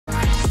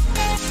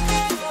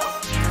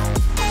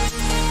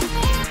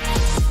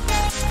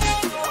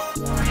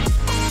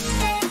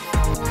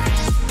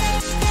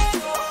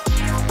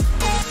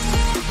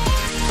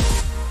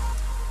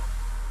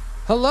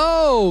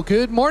Hello,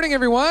 good morning,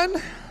 everyone.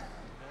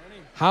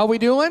 How are we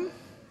doing?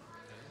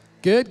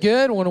 Good,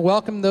 good. I want to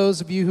welcome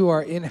those of you who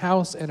are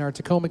in-house in our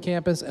Tacoma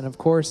campus, and of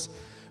course,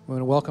 we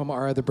want to welcome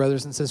our other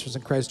brothers and sisters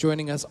in Christ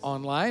joining us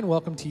online.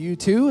 Welcome to you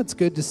too. It's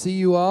good to see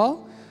you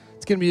all.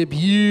 It's going to be a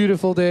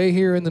beautiful day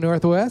here in the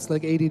Northwest,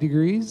 like 80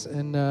 degrees,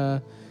 and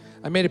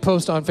I made a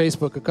post on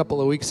Facebook a couple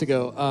of weeks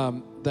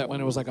ago that when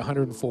it was like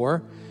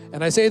 104,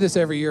 and I say this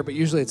every year, but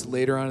usually it's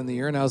later on in the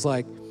year, and I was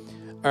like,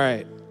 all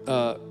right,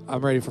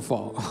 I'm ready for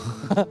fall.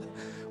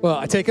 Well,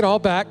 I take it all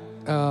back.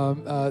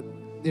 High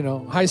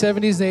 70s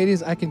and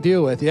 80s I can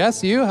deal with.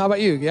 Yes, you? How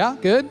about you? Yeah,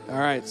 good? All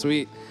right,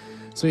 sweet.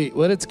 Sweet.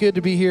 Well, it's good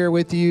to be here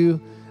with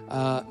you.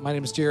 My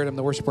name is Jared. I'm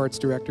the worship arts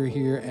director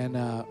here, and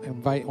I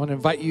want to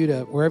invite you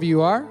to wherever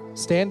you are,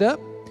 stand up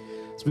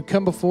as we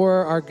come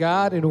before our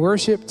God in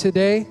worship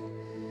today.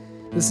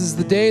 This is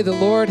the day the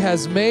Lord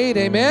has made.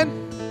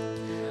 Amen.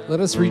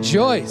 Let us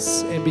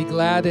rejoice and be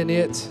glad in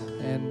it.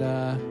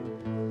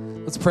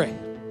 And let's pray.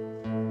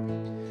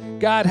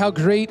 God, how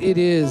great it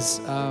is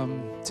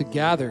to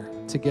gather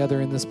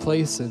together in this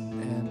place.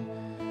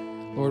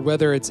 And Lord,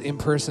 whether it's in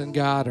person,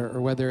 God,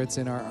 or whether it's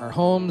in our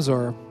homes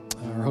or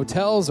our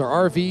hotels or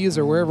RVs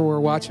or wherever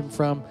we're watching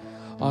from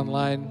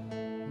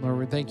online, Lord,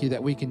 we thank you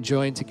that we can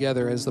join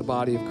together as the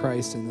body of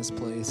Christ in this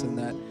place, and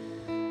that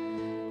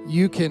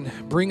you can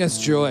bring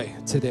us joy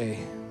today,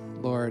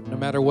 Lord, no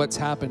matter what's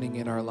happening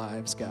in our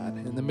lives,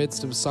 God. In the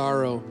midst of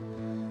sorrow,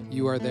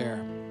 you are there.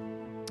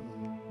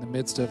 In the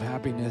midst of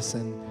happiness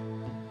and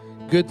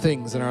good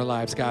things in our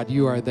lives, God,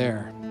 you are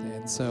there.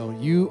 And so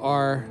you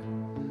are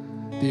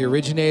the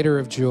originator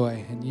of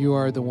joy, and you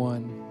are the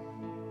one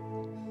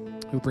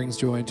who brings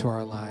joy into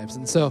our lives.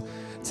 And so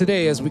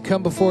today, as we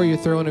come before your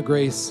throne of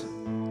grace,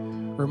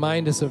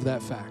 remind us of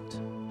that fact.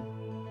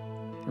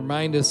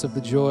 Remind us of the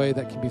joy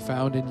that can be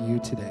found in you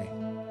today.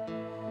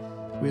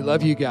 We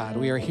love you, God.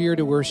 We are here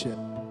to worship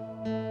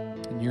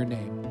in your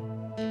name.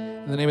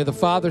 In the name of the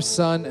Father,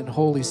 Son, and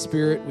Holy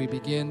Spirit, we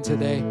begin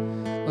today.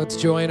 Let's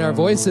join our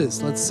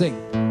voices. Let's sing.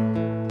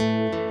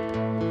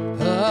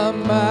 A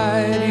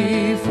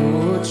mighty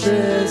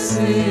fortress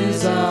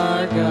is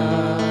our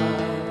God,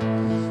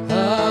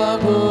 a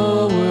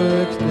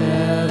bulwark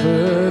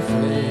never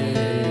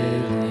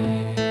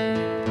failing,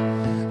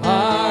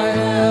 our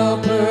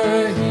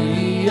helper,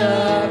 he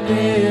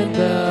amid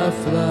the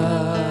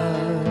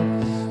flood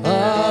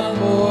of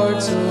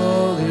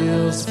mortal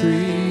ills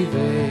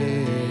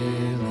prevailing.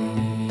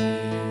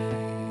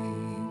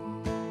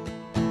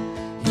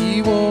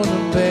 He won't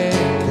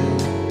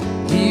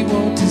abandon, he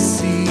won't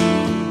deceive,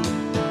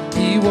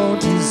 he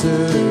won't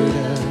desert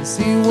us,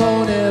 he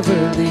won't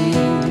ever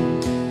leave,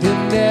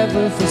 he'll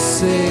never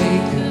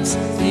forsake us,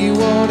 he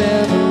won't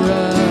ever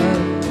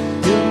run,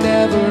 he'll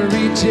never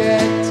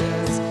reject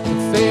us, the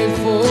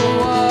faithful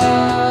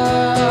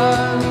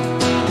one.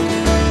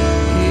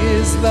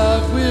 His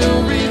love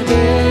will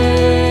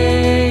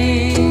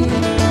remain,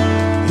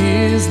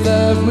 his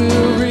love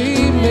will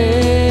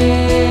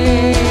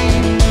remain.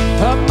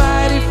 A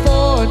mighty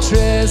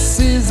fortress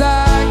is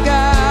our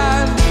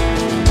God,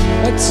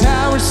 a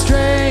tower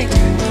strength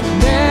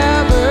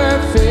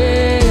never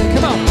fail.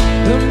 Come on.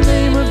 The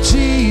name of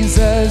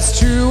Jesus,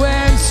 true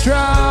and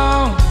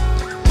strong.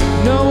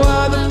 No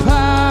other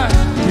power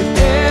can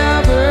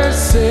ever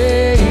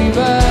save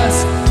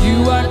us.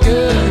 You are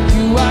good,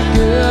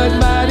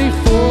 mighty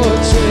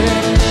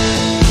fortress.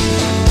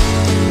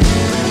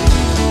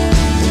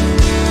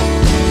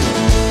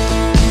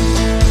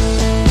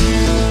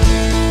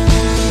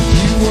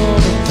 You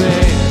won't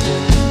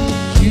abandon,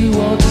 you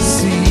won't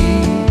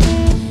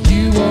deceive,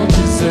 you won't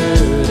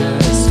desert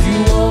us, you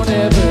won't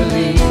ever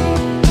leave,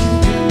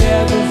 you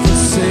never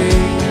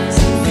forsake us,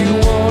 you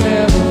won't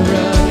ever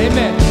run,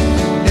 amen,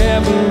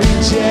 never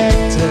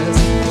reject us,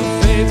 the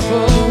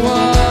faithful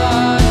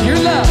one. Your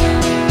love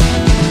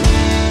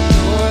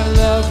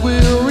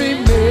will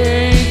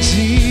remain,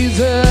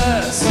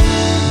 Jesus,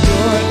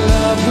 your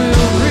love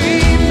will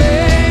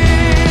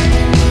remain.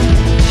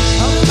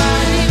 A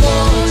mighty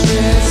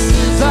fortress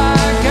is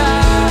our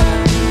God,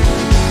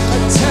 a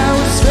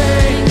tower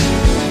strength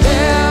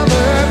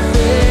never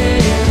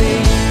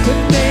failing. The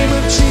name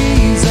of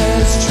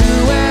Jesus,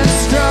 true and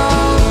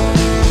strong.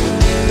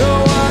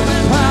 No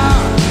other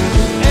power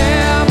can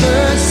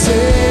ever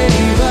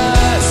save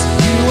us.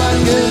 You are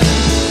good,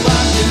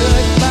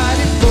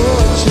 mighty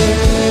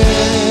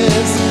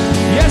fortress.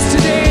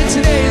 Yesterday and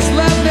today's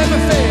love never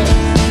fails.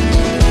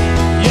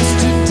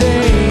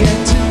 Yesterday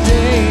and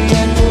today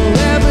and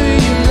forever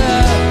your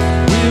love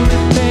will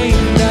remain.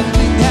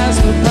 Nothing has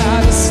the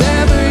power to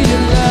sever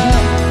your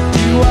love.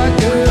 You are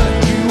good,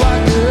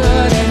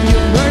 and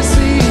your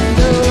mercy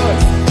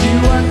endures. You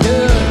are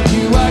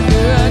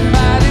good,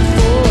 mighty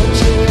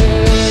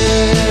fortress.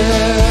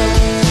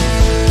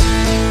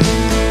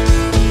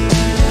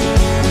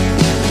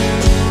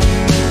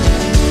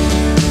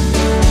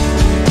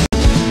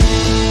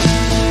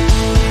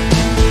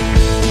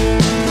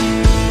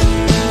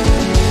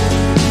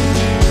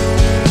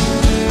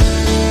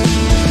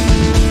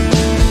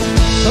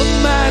 A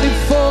mighty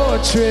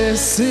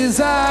fortress is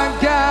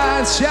our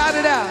God. Shout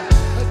it out.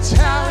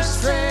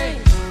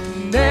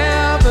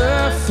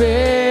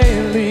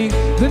 failing.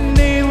 The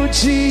name of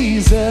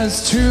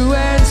Jesus, true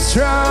and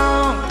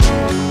strong.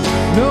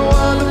 No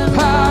other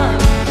power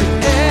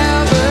could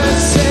ever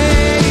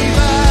save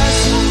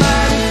us. A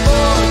mighty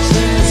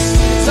fortress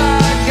is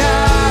our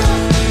God.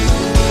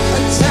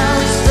 A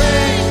tower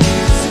strength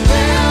is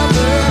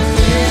never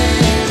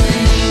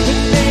failing. The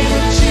name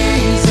of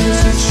Jesus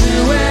is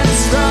true and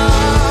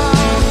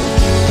strong.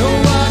 No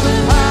other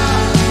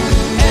power could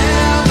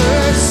ever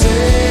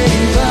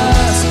save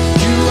us.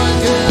 You are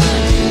good,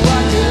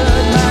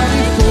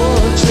 mighty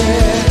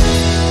fortress.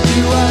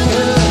 You are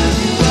good,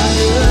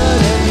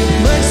 and your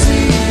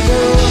mercy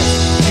goes.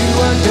 You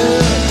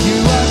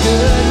are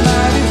good,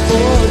 mighty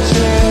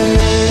fortress.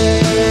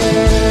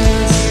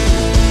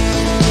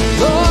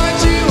 Lord,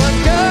 you are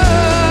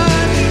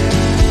good.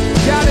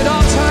 God, at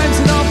all times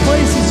and all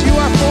places, you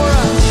are for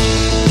us.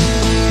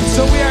 And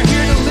so we are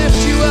here to lift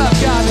you up,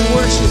 God, and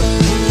worship.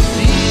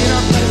 Be in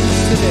our presence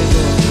today,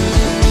 Lord.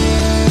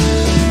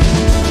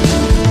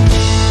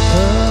 A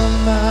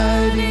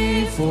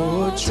mighty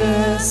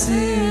fortress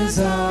is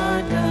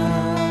our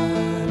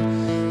God,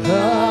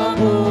 a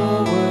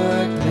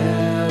bulwark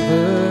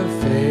never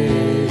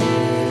failing.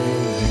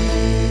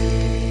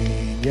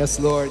 Yes,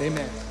 Lord.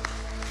 Amen.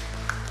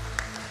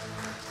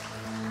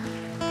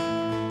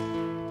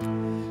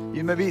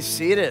 You may be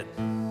seated.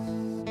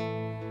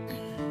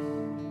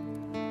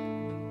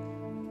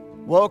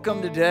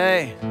 Welcome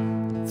today.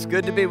 It's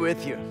good to be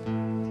with you.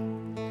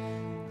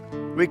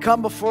 We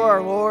come before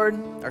our Lord,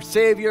 our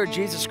Savior,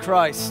 Jesus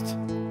Christ.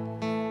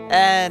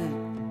 And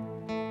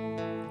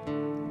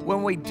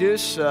when we do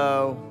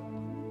so,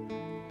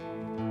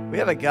 we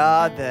have a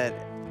God that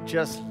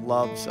just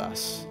loves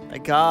us, a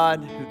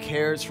God who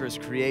cares for his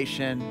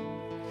creation.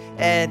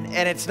 And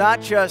it's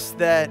not just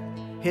that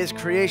his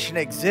creation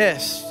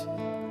exists,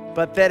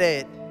 but that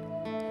it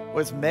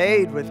was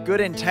made with good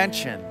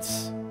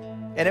intentions,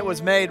 and it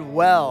was made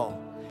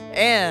well,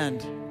 and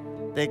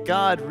that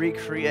God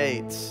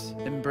recreates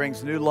and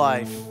brings new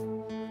life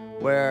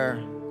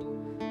where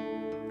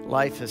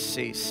life has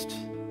ceased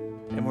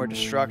and where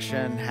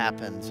destruction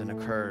happens and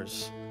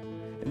occurs.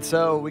 And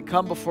so we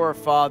come before our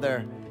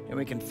Father and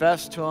we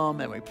confess to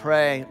him and we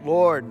pray,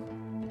 Lord,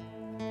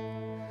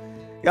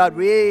 God,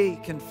 we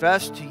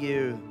confess to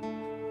you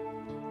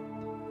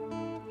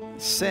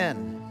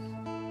sin.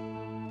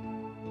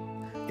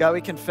 God,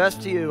 we confess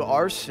to you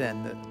our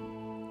sin,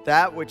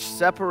 that which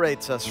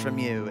separates us from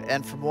you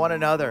and from one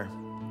another.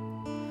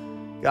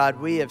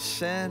 God, we have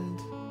sinned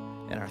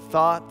in our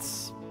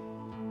thoughts,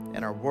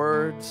 in our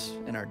words,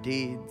 in our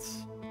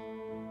deeds,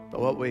 by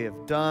what we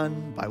have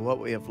done, by what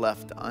we have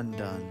left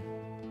undone.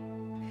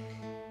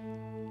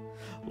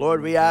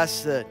 Lord, we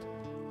ask that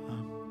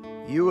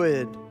you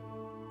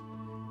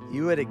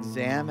would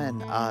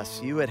examine us.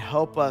 You would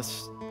help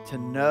us to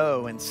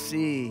know and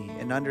see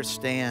and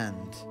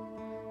understand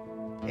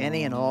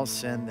any and all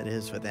sin that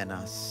is within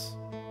us.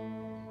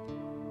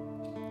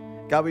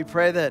 God, we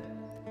pray that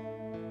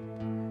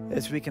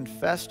as we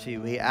confess to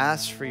you, we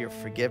ask for your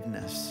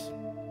forgiveness,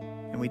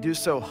 and we do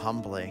so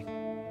humbly.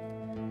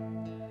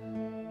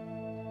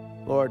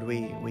 Lord,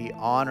 we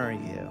honor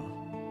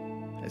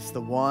you as the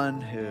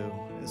one who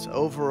is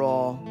over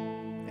all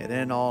and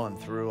in all and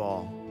through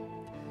all.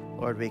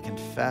 Lord, we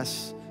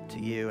confess to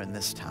you in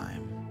this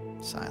time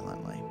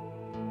silently.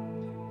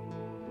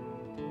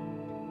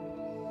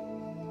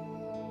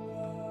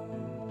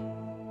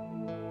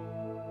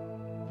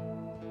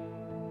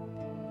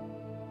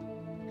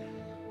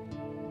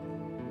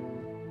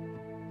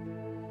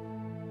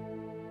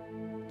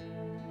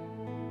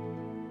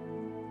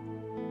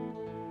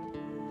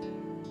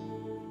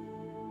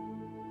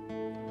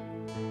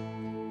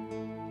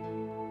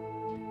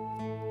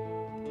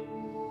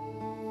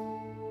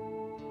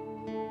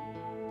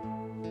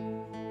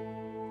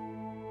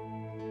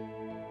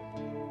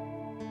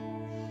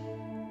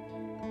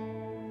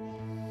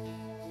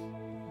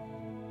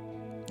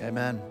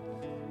 Amen.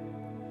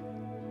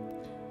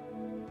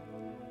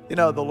 You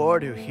know, the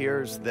Lord who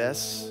hears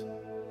this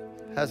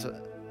has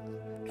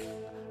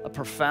a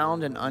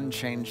profound and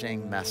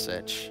unchanging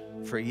message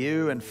for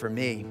you and for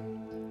me,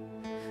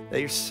 that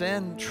your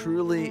sin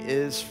truly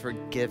is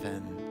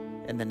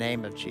forgiven in the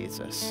name of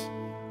Jesus.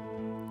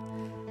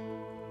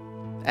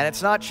 And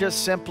it's not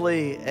just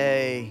simply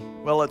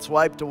well, it's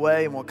wiped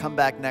away and we'll come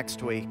back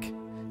next week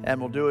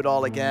and we'll do it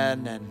all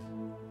again and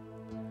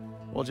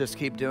we'll just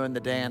keep doing the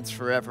dance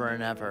forever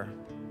and ever.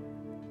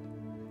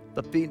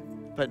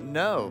 But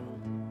know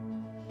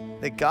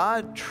that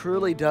God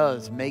truly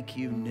does make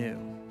you new.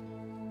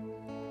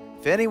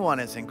 If anyone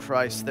is in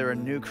Christ, they're a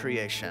new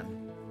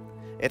creation.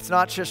 It's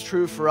not just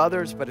true for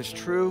others, but it's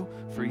true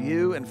for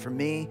you and for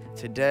me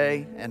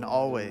today and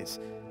always.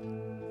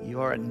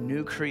 You are a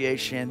new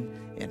creation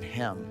in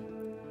Him.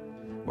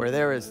 Where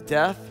there is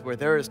death, where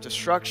there is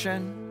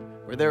destruction,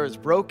 where there is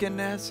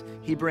brokenness,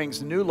 He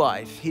brings new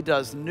life. He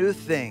does new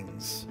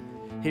things.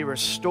 He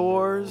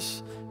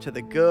restores to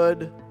the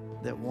good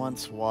that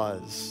once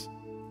was.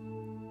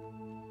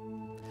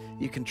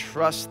 You can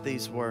trust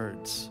these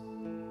words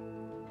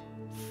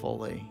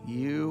fully.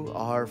 You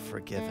are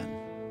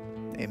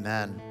forgiven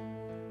Amen.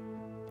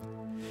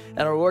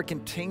 And our Lord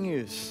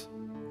continues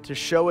to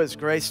show his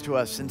grace to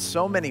us in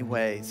so many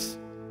ways.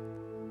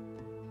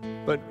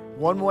 But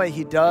one way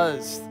he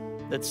does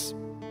that's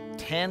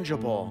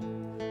tangible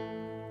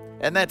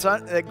and that's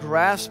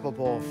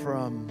graspable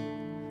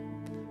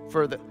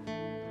for the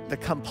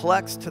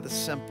complex to the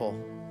simple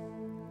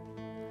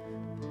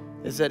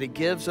is that he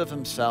gives of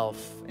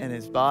himself and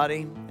his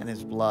body and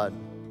his blood.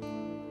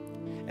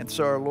 And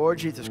so our Lord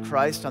Jesus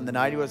Christ, on the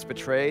night he was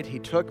betrayed, he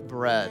took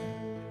bread.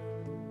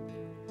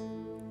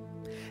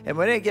 And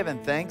when he had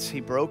given thanks,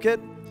 he broke it,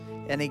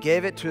 and he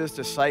gave it to his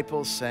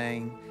disciples,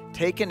 saying,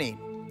 "Take and eat.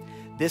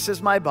 This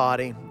is my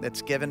body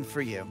that's given for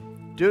you.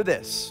 Do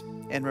this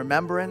in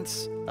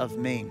remembrance of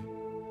me."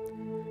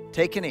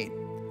 Take and eat.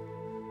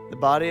 The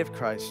body of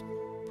Christ,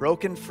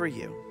 broken for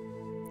you.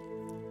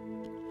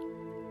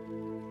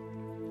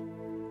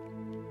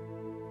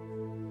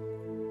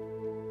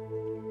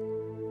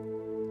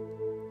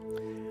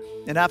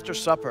 And after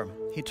supper,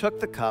 he took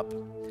the cup,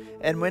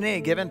 and when he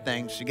had given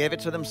thanks, he gave it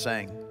to them,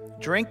 saying,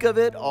 "Drink of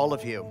it, all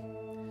of you.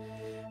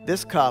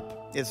 This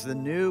cup is the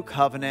new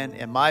covenant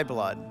in my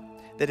blood,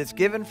 that is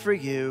given for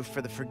you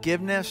for the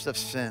forgiveness of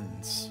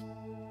sins.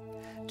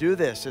 Do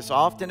this as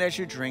often as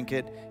you drink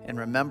it in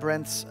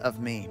remembrance of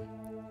me.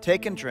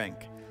 Take and drink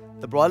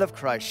the blood of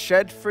Christ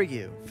shed for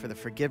you for the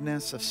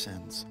forgiveness of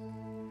sins."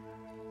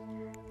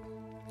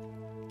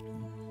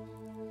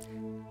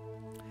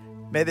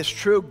 May this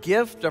true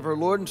gift of our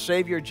Lord and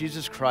Savior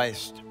Jesus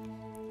Christ,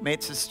 may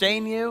it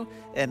sustain you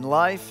in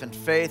life and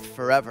faith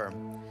forever.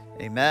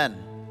 Amen.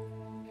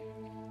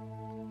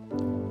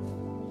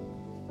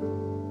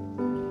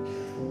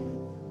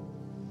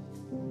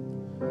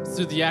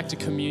 Through the act of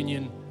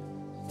communion,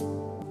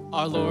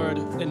 our Lord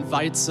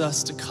invites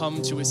us to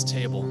come to his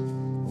table,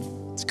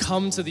 to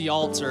come to the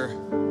altar.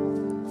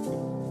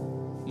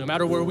 No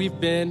matter where we've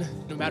been,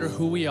 no matter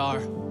who we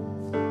are,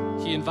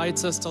 he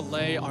invites us to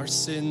lay our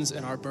sins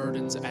and our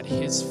burdens at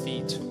his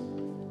feet.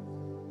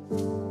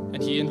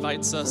 And he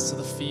invites us to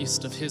the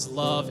feast of his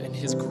love and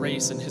his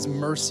grace and his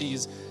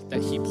mercies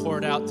that he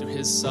poured out through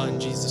his Son,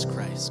 Jesus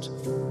Christ.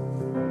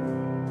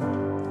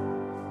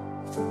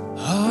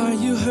 Are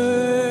you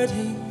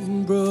hurting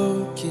and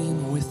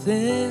broken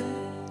within?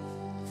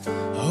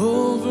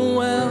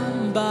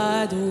 Overwhelmed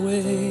by the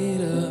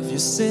weight of your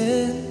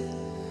sin?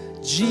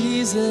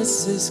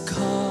 Jesus is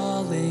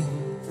calling.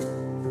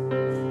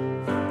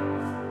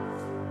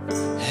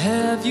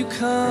 Have you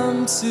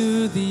come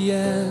to the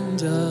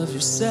end of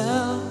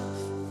yourself?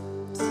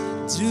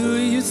 Do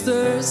you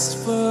thirst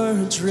for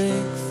a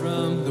drink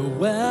from the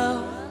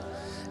well?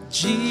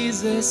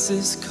 Jesus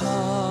is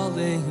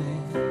calling.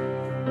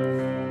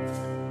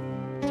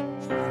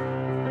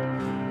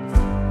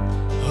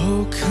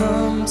 Oh,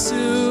 come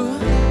to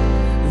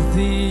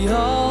the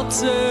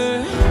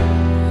altar.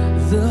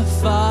 The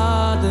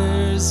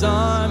Father's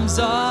arms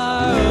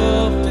are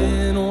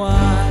open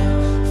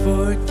wide.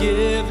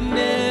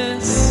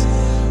 Forgiveness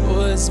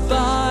was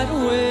bought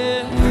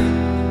with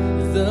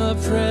the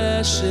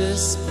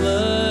precious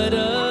blood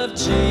of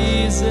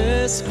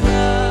Jesus Christ.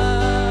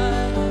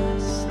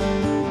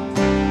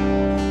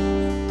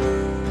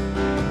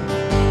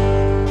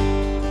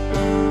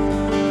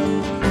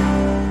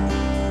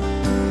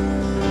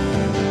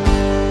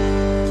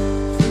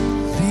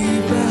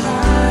 Leave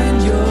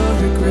behind your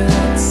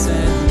regrets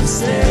and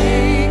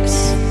mistakes.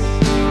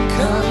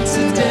 Come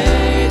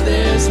today,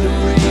 there's no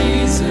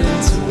reason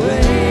to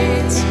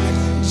wait.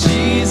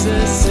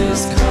 Jesus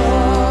is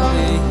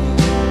calling.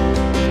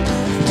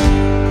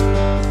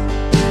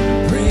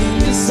 Bring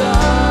the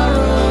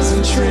sorrows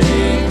and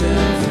trade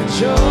them for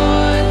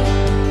joy.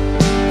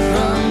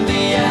 From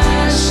the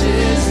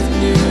ashes, a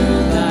new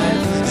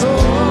life is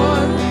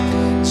born.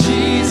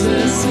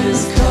 Jesus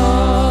is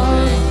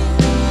calling.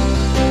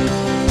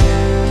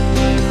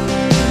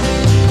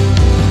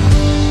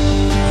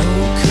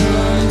 Oh,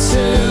 come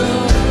to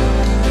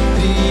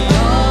the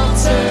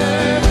altar.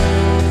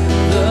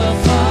 The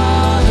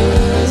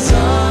Father's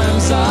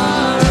arms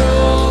are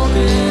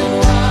open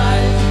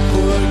wide.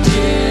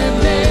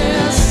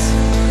 Forgiveness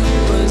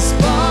was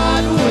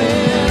bought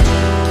with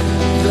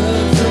the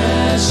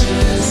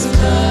precious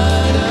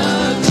blood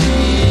of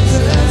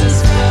Jesus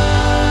Christ.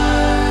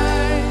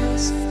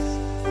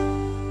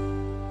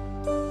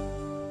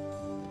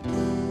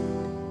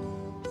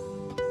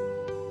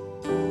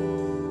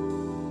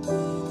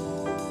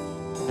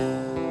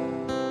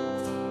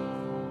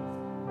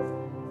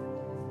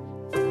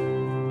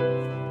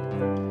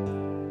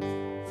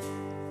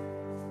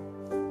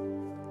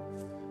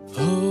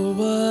 Oh,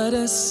 what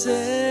a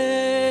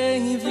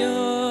Savior.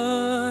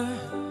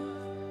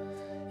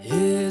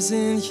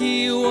 Isn't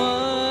he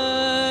wonderful?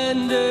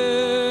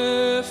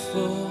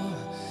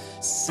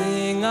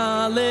 Sing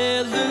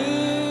hallelujah.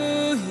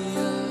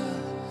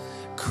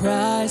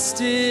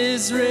 Christ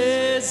is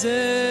risen.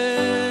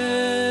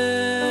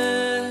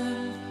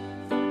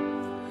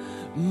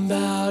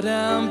 Bow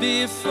down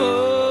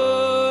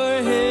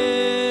before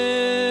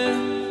him,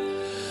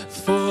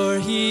 for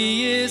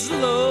he is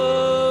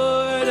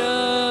Lord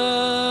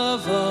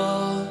of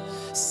all.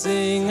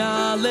 Sing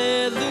hallelujah.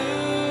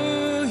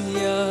 hallelujah,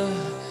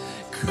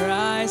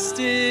 Christ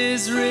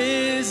is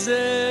risen.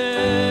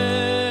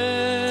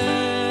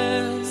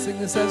 Sing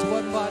this as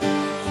one body.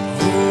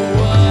 Oh,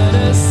 what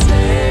a Savior,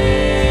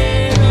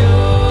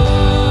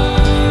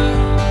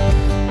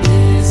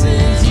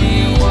 isn't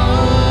He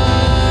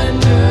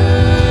wonderful?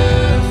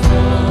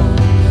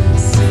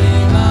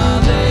 Sing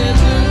hallelujah,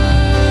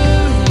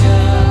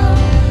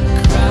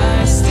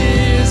 Christ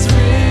is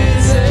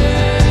risen.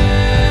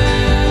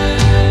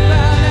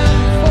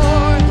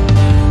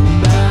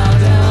 Bow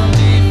down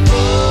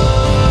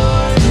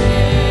before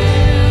Him,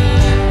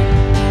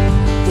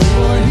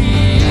 for He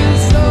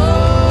is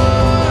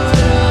Lord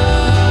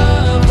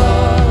of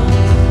all.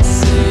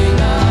 Sing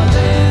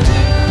hallelujah,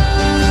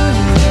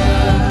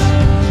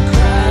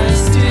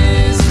 Christ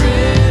is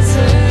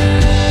risen.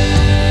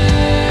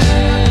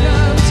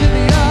 Come to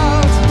the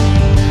altar.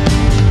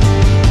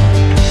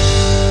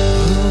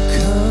 Oh,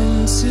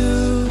 come to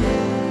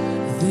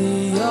the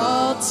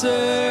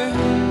altar.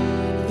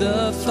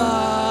 The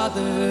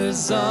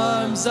Father's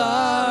arms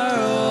are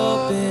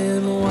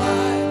open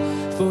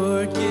wide.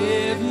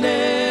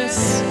 Forgiveness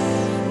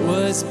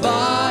was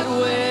bought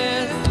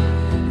with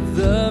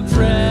the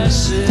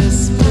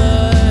precious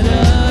blood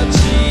of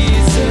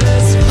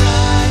Jesus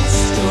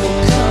Christ. Oh,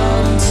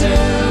 come to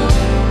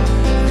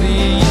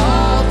the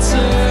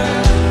altar.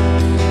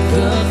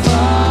 The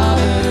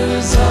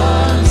Father's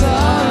arms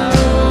are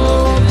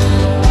open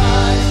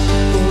wide.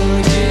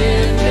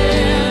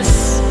 Forgiveness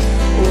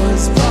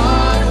was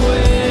bought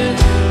with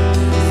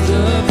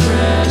the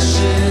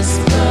precious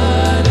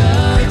blood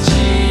of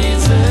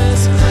Jesus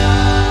Christ.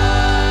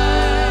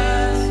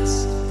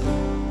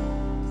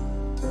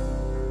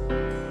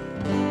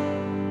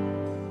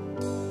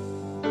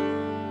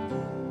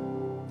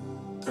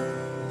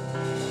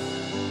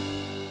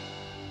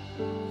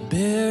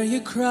 Bear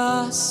your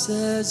cross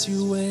as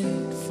you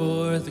wait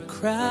for the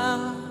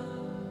crown.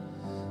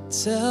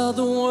 Tell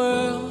the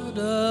world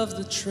of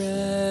the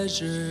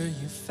treasure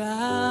you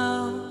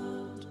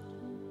found.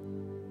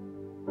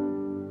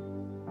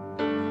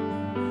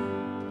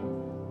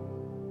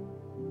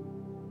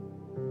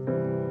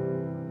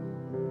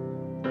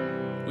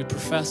 We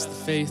profess the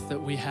faith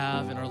that we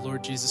have in our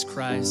Lord Jesus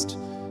Christ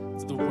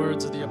through the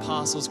words of the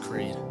Apostles'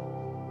 Creed.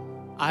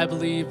 I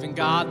believe in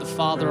God the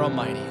Father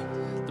Almighty,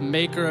 the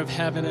maker of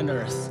heaven and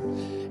earth,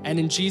 and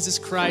in Jesus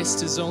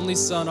Christ, His only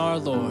Son, our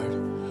Lord,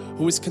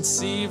 who was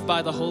conceived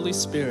by the Holy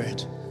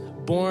Spirit,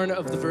 born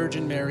of the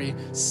Virgin Mary,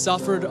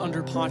 suffered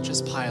under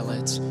Pontius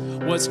Pilate,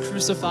 was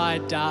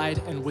crucified,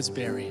 died, and was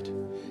buried.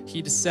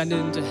 He descended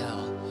into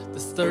hell. The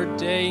third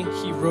day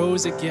He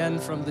rose again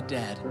from the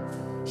dead.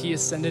 He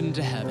ascended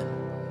into heaven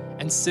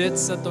and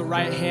sits at the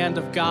right hand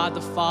of God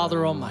the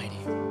Father Almighty.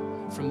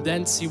 From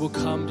thence He will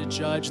come to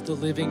judge the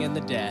living and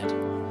the dead.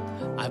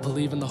 I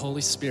believe in the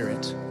Holy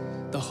Spirit,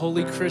 the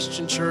holy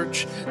Christian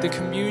church, the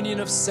communion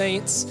of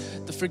saints,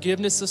 the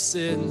forgiveness of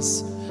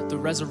sins, the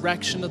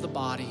resurrection of the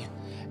body,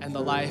 and the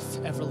life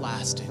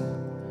everlasting.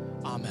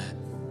 Amen.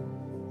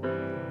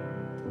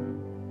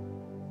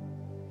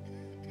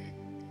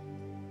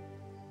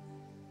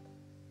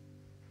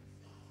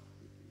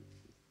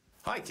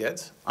 Hi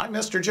kids, I'm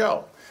Mr.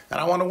 Joe, and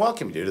I want to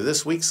welcome you to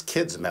this week's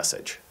Kids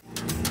Message.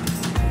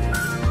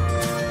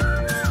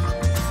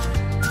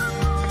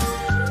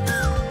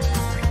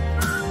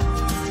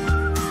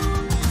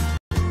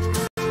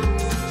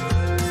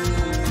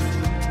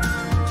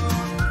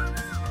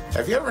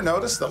 Have you ever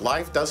noticed that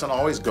life doesn't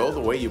always go the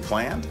way you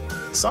planned?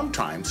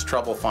 Sometimes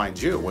trouble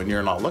finds you when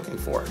you're not looking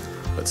for it,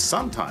 but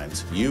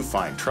sometimes you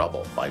find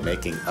trouble by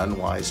making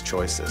unwise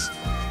choices.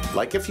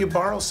 Like if you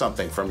borrow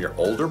something from your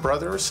older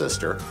brother or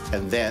sister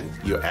and then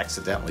you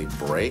accidentally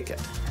break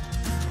it.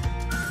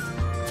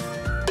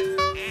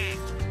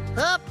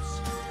 Oops.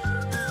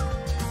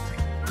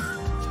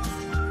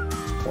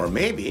 Or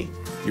maybe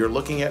you're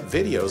looking at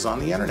videos on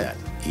the internet,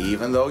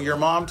 even though your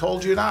mom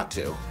told you not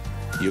to.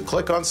 You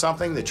click on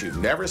something that you've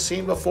never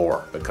seen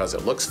before because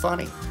it looks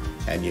funny,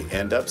 and you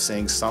end up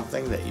seeing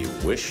something that you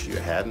wish you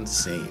hadn't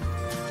seen.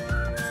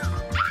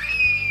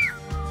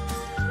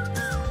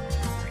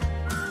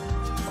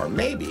 Or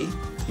maybe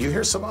you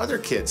hear some other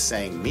kids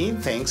saying mean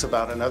things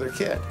about another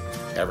kid.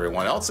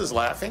 Everyone else is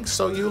laughing,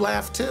 so you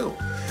laugh too.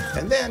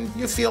 And then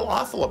you feel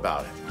awful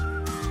about it.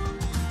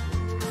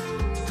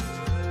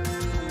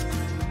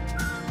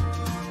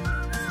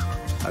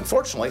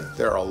 Unfortunately,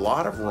 there are a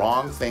lot of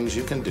wrong things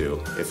you can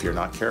do if you're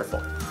not careful.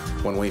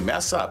 When we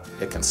mess up,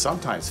 it can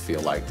sometimes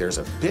feel like there's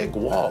a big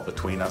wall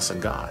between us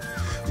and God.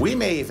 We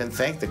may even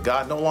think that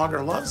God no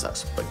longer loves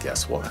us, but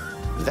guess what?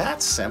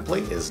 That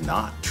simply is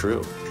not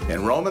true.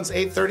 In Romans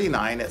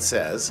 8:39 it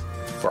says,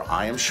 "For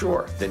I am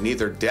sure that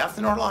neither death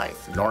nor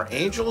life, nor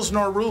angels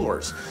nor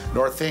rulers,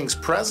 nor things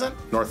present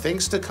nor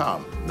things to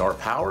come, nor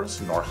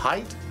powers, nor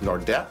height, nor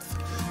depth,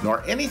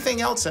 nor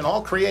anything else in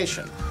all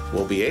creation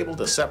will be able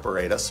to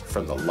separate us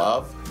from the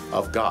love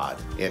of God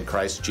in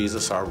Christ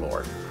Jesus our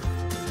Lord."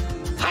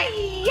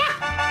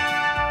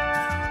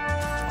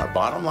 Our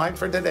bottom line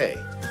for today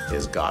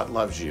is God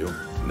loves you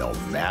no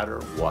matter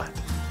what.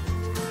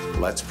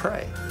 Let's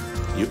pray.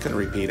 You can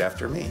repeat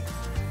after me.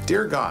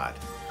 Dear God,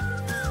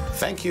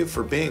 thank you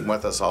for being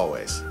with us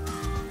always.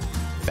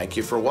 Thank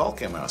you for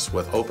welcoming us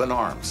with open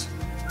arms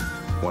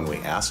when we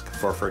ask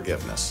for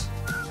forgiveness.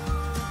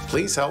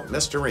 Please help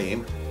Mr.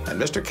 Ream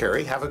and Mr.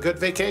 Carey have a good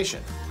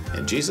vacation.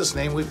 In Jesus'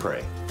 name we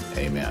pray.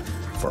 Amen.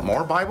 For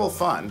more Bible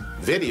fun,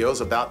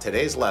 videos about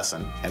today's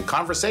lesson, and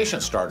conversation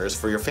starters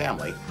for your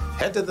family,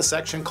 head to the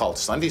section called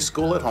Sunday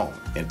School at Home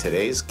in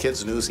today's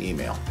Kids News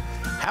email.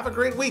 Have a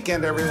great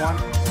weekend, everyone.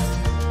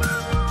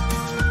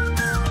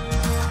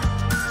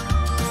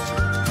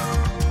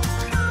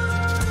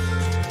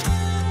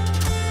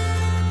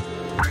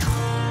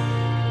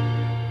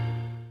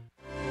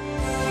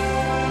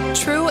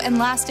 True and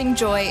lasting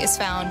joy is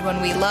found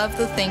when we love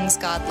the things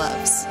God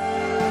loves.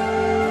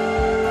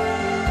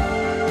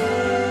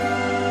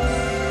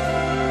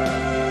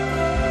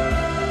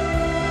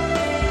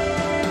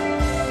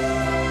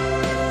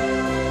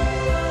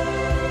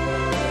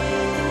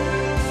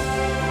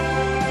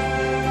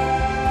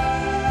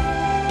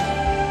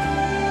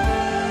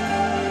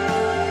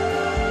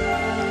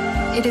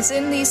 It is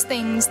in these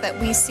things that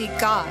we see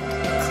God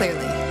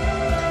clearly,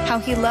 how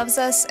He loves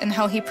us and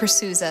how He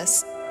pursues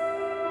us.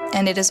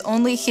 And it is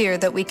only here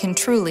that we can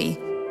truly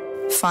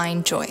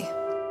find joy.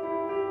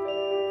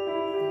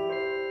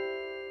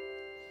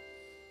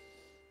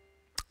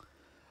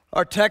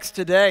 Our text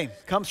today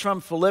comes from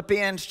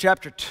Philippians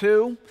chapter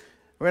 2.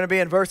 We're going to be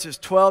in verses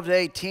 12 to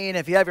 18.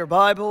 If you have your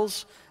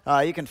Bibles,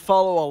 you can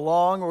follow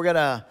along. We're going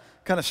to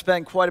kind of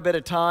spend quite a bit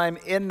of time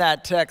in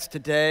that text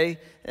today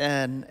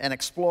and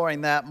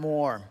exploring that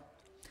more.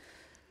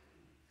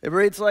 It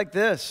reads like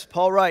this.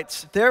 Paul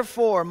writes,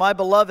 "Therefore, my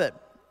beloved,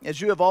 as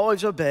you have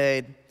always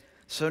obeyed,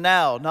 so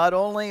now, not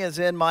only as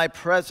in my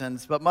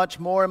presence, but much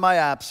more in my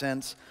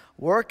absence,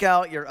 work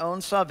out your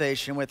own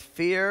salvation with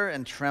fear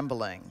and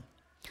trembling.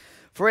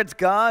 For it's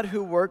God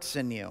who works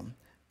in you,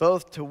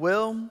 both to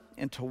will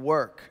and to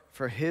work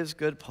for His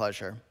good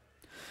pleasure.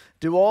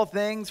 Do all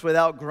things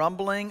without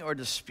grumbling or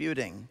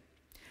disputing,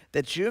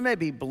 that you may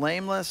be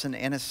blameless and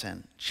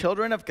innocent,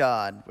 children of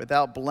God,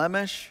 without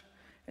blemish,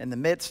 in the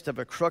midst of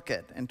a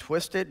crooked and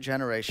twisted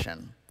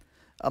generation,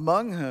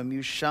 among whom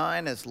you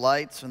shine as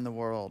lights in the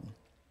world,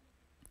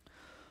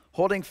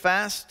 holding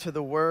fast to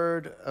the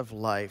word of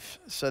life,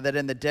 so that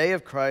in the day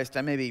of Christ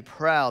I may be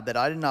proud that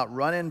I did not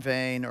run in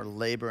vain or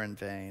labor in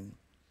vain.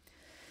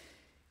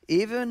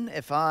 Even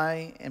if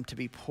I am to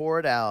be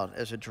poured out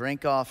as a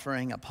drink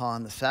offering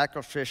upon the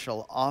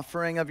sacrificial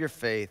offering of your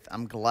faith,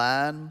 I'm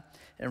glad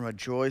and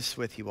rejoice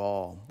with you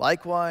all.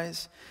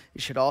 Likewise,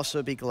 you should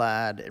also be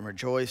glad and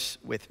rejoice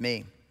with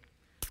me."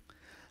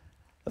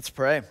 Let's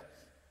pray.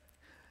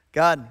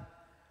 God,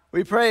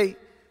 we pray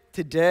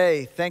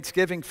today,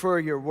 thanksgiving for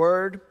your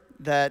word,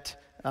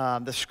 that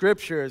the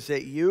scriptures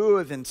that you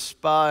have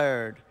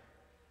inspired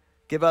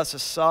give us a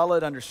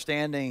solid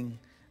understanding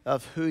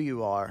of who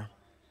you are.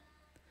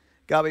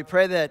 God, we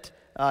pray that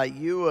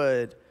you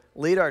would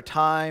lead our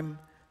time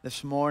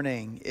this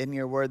morning in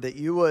your word, that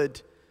you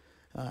would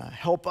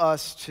help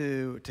us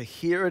to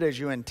hear it as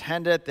you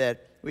intend it,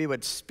 that we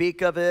would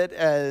speak of it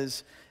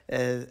as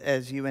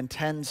you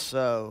intend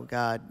so.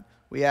 God,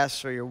 we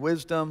ask for your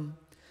wisdom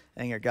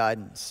and your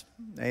guidance.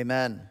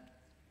 Amen.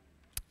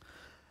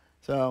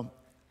 So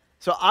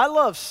I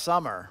love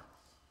summer.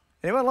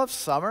 Anyone love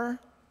summer?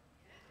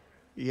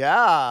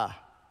 Yeah.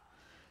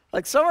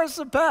 Like, summer's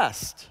the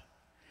best.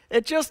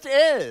 It just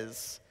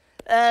is.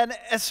 And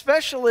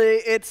especially,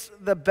 it's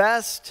the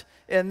best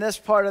in this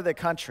part of the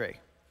country.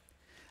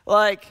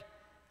 Like,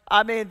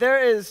 I mean,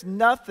 there is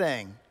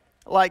nothing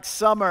like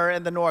summer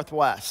in the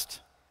Northwest.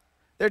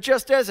 There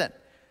just isn't.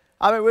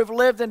 I mean, we've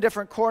lived in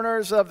different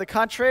corners of the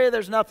country.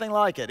 There's nothing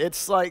like it.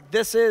 It's like,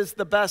 this is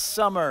the best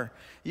summer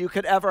you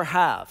could ever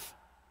have.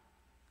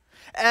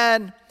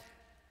 And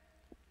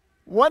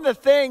one of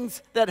the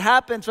things that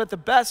happens with the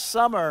best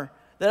summer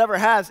that ever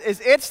has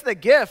is it's the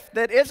gift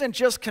that isn't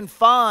just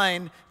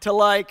confined to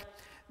like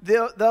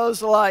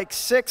those like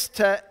 6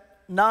 to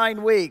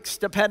 9 weeks,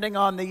 depending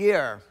on the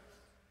year.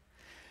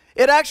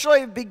 It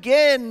actually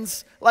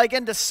begins like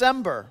in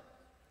December,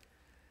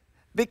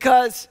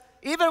 because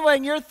even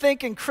when you're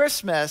thinking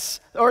Christmas,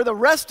 or the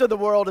rest of the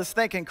world is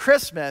thinking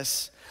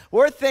Christmas,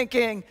 we're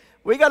thinking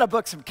we got to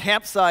book some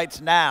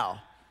campsites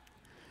now.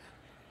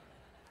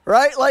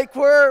 Right? Like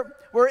we're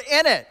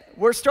in it.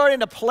 We're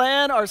starting to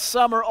plan our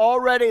summer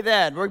already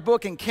then. We're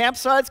booking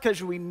campsites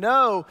because we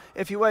know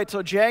if you wait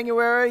till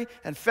January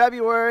and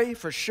February,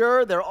 for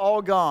sure, they're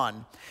all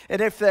gone.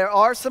 And if there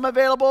are some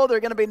available, they're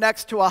going to be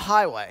next to a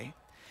highway.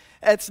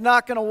 It's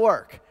not going to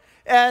work.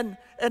 And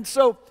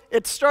so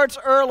it starts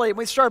early, and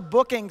we start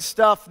booking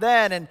stuff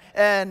then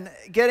and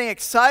getting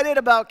excited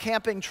about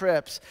camping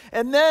trips.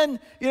 And then,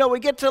 you know, we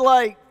get to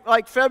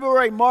like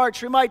February,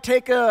 March, we might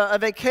take a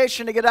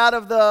vacation to get out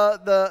of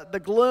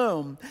the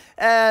gloom.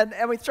 And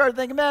we started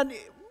thinking, man,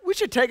 we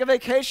should take a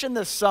vacation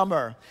this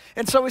summer.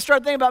 And so we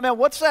started thinking about, man,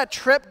 what's that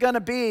trip going to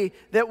be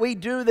that we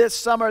do this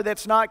summer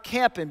that's not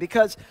camping?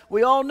 Because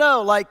we all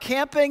know, like,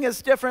 camping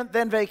is different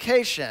than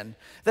vacation.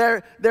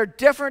 They're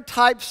different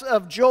types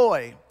of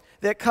joy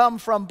that come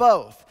from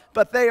both.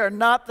 but they are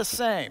not the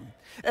same.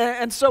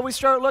 And so we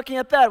start looking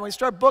at that, and we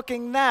start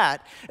booking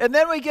that. And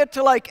then we get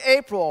to like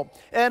April,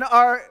 and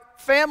our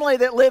family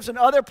that lives in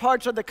other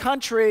parts of the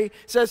country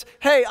says,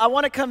 hey, I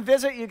want to come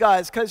visit you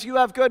guys because you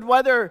have good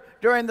weather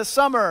during the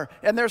summer,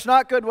 and there's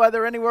not good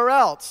weather anywhere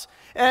else.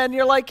 And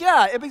you're like,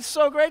 yeah, it'd be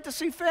so great to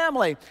see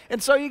family.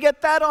 And so you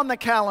get that on the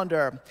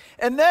calendar.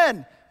 And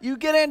then you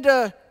get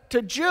into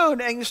June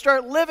and you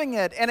start living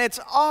it, and it's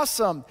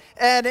awesome,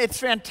 and it's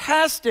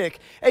fantastic.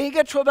 And you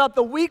get to about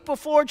the week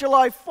before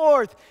July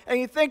 4th, and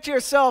you think to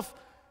yourself,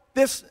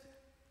 this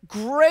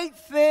great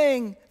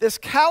thing, this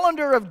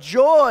calendar of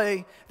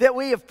joy that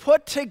we have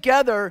put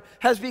together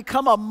has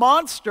become a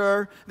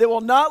monster that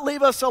will not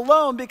leave us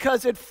alone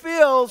because it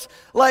feels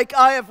like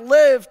I have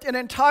lived an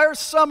entire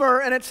summer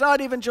and it's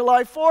not even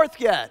July 4th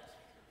yet.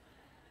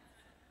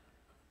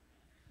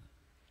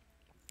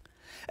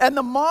 And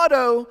the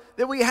motto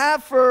that we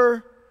have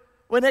for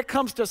when it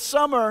comes to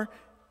summer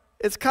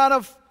is kind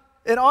of,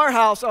 in our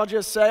house, I'll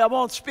just say, I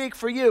won't speak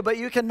for you, but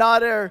you can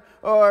nod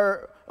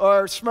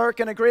or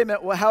smirk in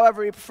agreement,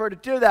 however you prefer to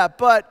do that,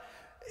 but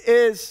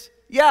is,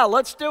 yeah,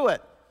 let's do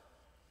it.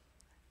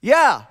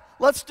 Yeah,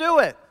 let's do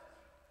it.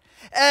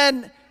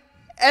 And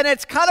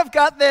it's kind of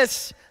got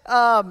this,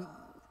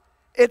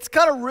 it's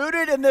kind of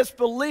rooted in this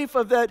belief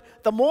of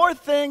that the more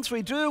things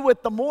we do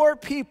with the more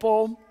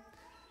people,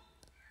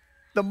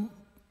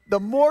 the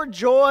more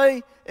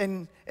joy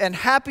and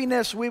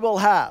happiness we will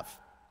have.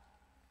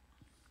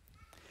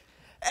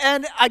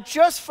 And I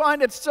just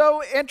find it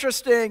so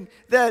interesting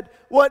that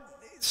what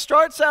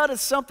starts out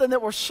as something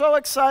that we're so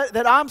excited,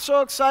 that I'm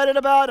so excited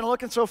about and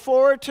looking so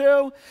forward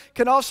to,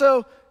 can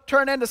also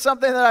turn into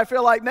something that I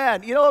feel like,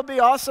 man, you know what would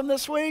be awesome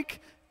this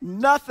week?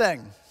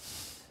 Nothing.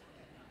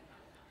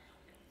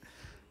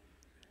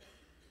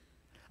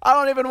 I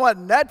don't even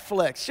want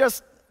Netflix,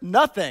 just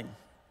nothing.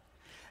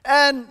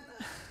 And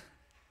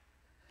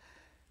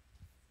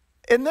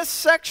in this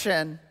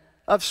section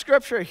of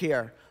Scripture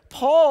here,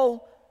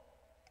 Paul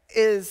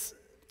is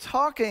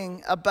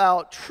talking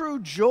about true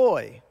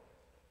joy.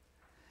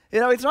 You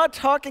know, he's not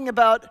talking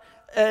about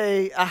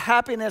a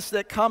happiness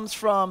that comes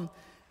from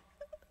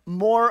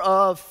more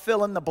of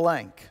fill in the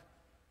blank.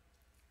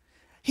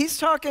 He's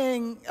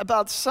talking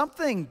about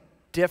something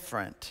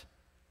different.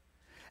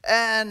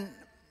 And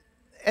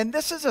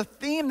this is a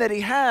theme that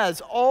he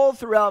has all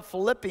throughout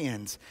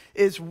Philippians,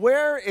 is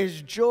where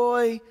is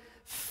joy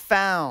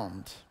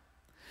found?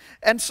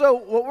 And so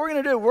what we're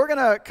going to do, we're going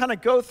to kind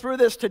of go through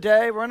this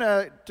today. We're going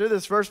to do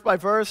this verse by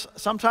verse.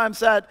 Sometimes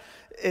that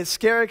is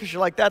scary because you're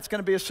like, that's going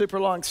to be a super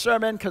long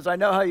sermon, because I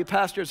know how you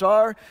pastors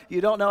are. You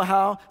don't know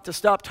how to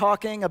stop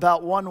talking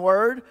about one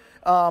word,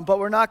 but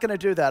we're not going to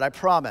do that, I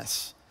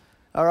promise.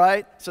 All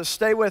right? So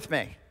stay with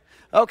me.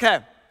 Okay,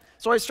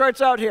 so he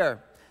starts out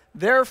here.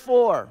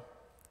 Therefore,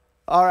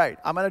 all right,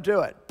 I'm going to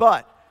do it.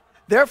 But,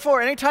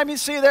 therefore, anytime you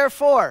see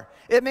therefore,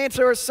 it means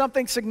there was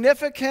something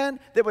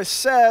significant that was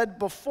said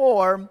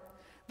before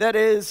that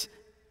is,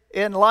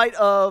 in light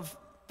of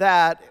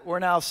that, we're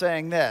now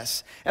saying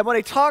this. And what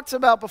he talks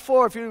about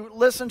before, if you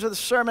listened to the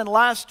sermon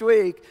last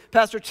week,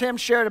 Pastor Tim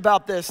shared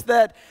about this,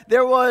 that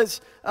there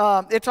was,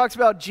 it talks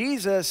about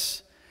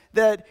Jesus,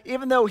 that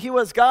even though he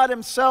was God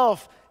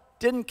himself,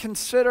 didn't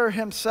consider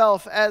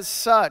himself as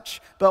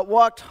such, but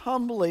walked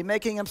humbly,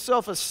 making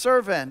himself a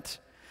servant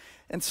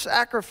and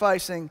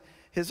sacrificing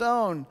his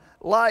own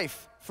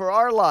life for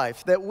our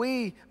life, that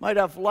we might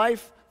have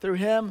life through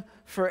him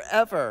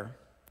forever.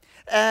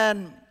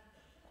 And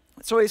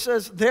so he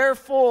says,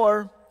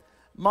 therefore,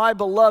 my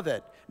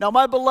beloved. Now,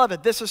 my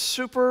beloved, this is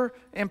super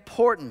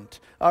important,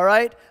 all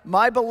right?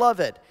 My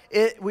beloved.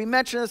 We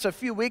mentioned this a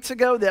few weeks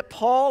ago, that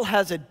Paul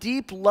has a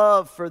deep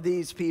love for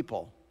these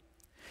people.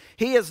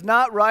 He is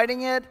not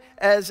writing it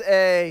as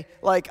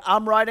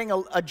I'm writing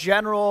a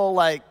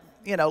general,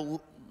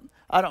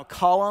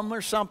 column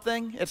or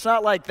something. It's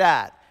not like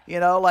that.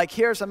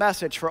 Here's a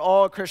message for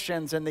all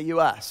Christians in the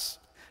U.S.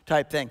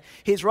 type thing.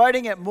 He's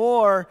writing it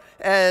more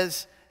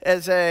as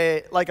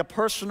a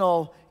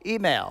personal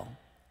email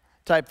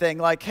type thing.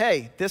 Like,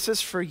 hey, this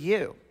is for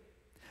you.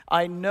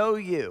 I know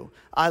you.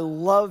 I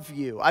love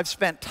you. I've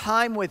spent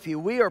time with you.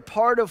 We are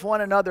part of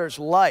one another's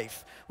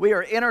life. We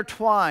are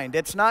intertwined.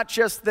 It's not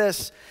just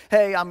this,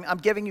 hey, I'm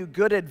giving you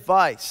good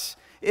advice.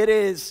 It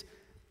is,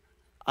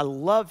 I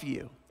love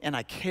you and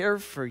I care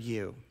for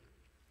you.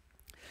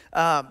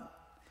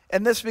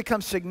 And this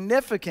becomes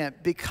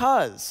significant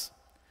because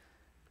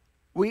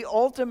we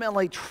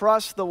ultimately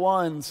trust the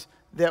ones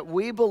that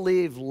we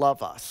believe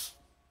love us.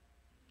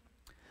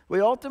 We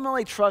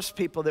ultimately trust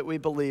people that we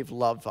believe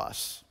love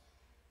us.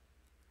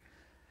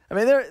 I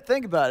mean,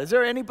 think about it. Is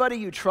there anybody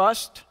you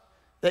trust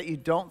that you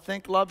don't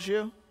think loves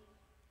you?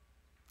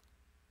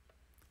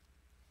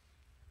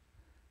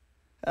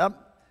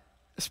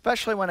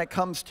 Especially when it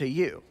comes to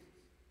you.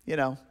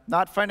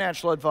 Not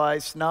financial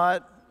advice,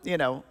 not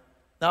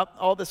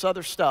all this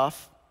other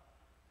stuff,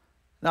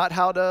 not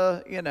how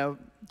to,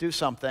 do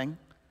something,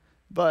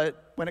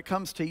 but when it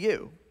comes to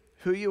you,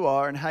 who you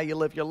are and how you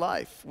live your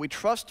life. We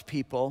trust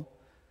people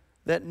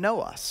that know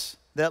us,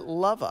 that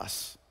love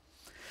us.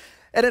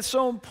 And it's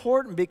so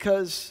important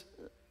because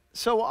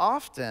so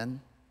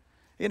often,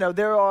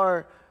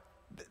 there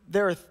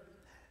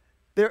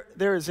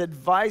is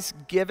advice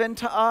given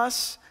to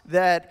us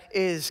that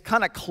is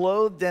kind of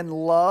clothed in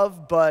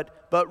love,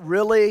 but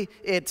really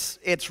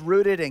it's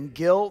rooted in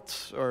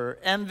guilt or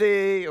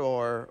envy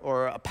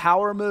or a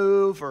power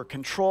move or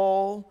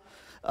control.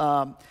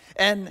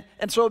 And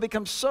so it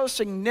becomes so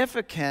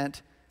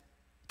significant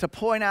to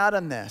point out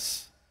on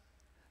this.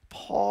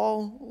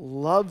 Paul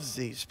loves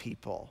these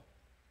people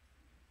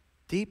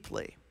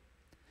deeply.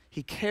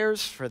 He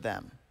cares for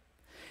them.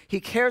 He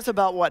cares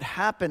about what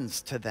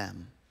happens to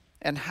them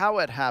and how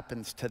it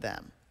happens to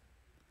them.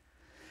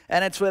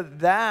 And it's with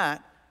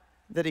that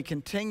he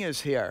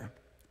continues here.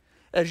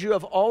 As you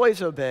have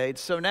always obeyed,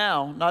 so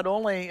now, not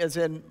only as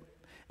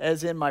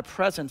in my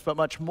presence, but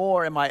much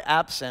more in my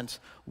absence,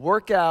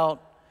 work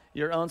out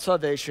your own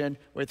salvation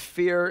with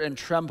fear and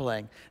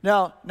trembling.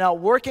 Now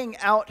working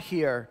out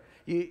here,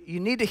 you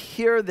need to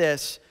hear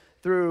this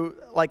through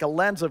like a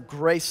lens of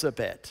grace a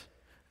bit,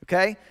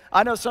 okay?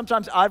 I know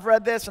sometimes I've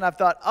read this and I've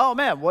thought, oh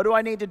man, what do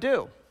I need to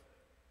do?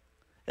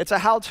 It's a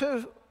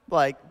how-to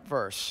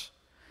verse.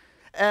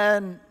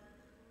 And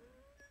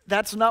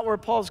that's not where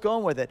Paul's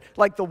going with it.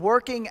 Like the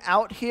working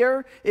out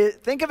here,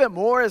 think of it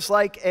more as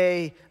like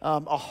a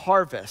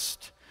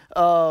harvest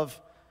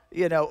of,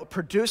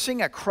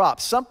 producing a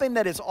crop, something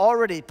that is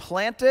already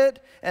planted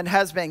and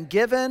has been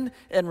given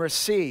and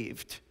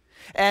received.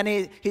 And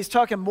he's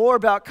talking more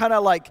about kind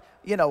of like,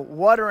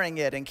 watering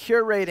it and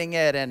curating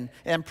it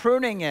and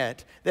pruning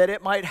it, that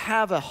it might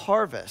have a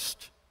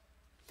harvest.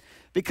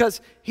 Because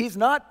he's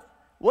not,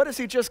 what has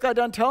he just got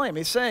done telling him?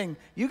 He's saying,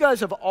 you guys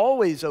have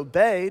always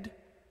obeyed.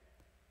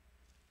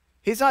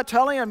 He's not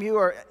telling them you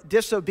are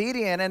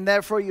disobedient and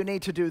therefore you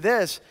need to do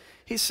this.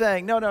 He's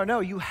saying, no,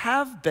 you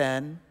have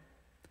been.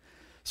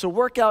 So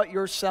work out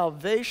your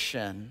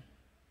salvation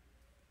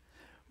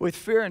with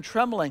fear and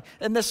trembling.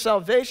 And this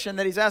salvation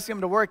that he's asking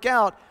them to work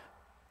out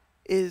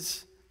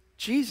is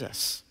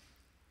Jesus.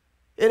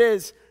 It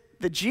is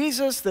the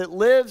Jesus that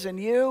lives in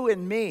you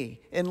and me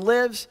and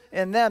lives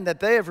in them, that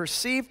they have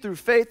received through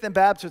faith and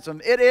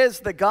baptism. It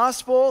is the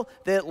gospel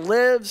that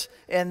lives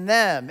in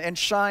them and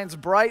shines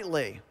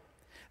brightly.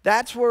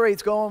 That's where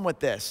he's going with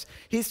this.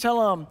 He's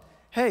telling them,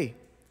 hey,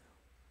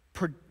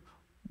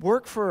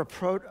 work for a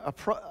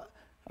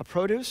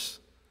produce?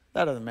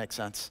 That doesn't make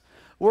sense.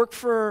 Work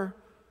for,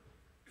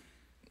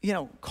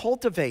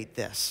 cultivate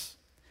this.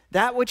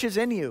 That which is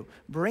in you,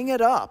 bring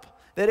it up,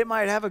 that it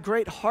might have a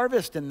great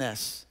harvest in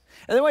this.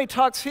 And then when he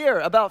talks here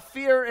about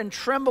fear and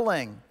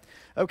trembling,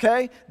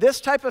 okay?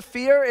 This type of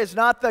fear is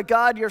not the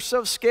God, you're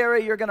so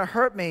scary, you're going to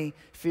hurt me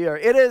fear.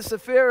 It is the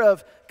fear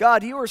of,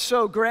 God, you are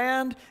so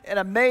grand and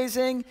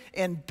amazing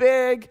and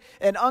big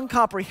and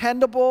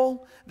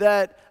uncomprehendable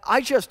that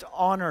I just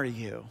honor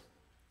you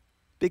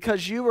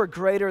because you are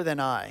greater than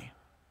I.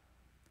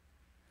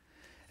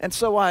 And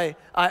so I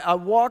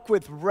walk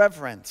with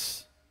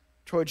reverence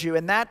towards you.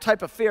 And that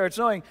type of fear, it's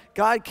knowing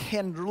God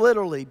can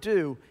literally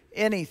do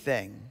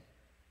anything.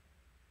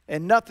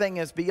 And nothing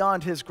is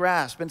beyond his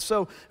grasp. And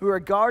so we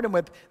regard him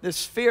with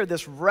this fear,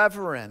 this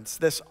reverence,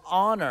 this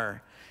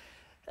honor,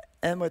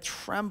 and with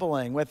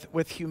trembling,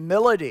 with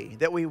humility,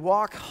 that we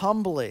walk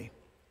humbly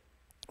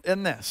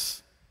in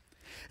this.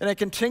 And it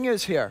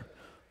continues here.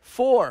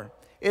 For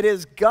it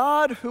is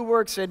God who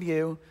works in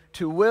you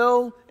to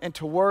will and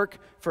to work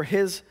for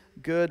his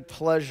good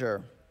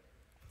pleasure.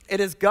 It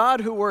is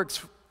God who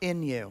works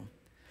in you.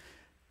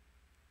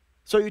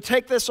 So you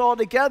take this all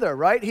together,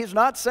 right? He's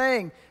not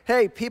saying,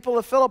 hey, people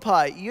of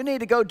Philippi, you need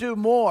to go do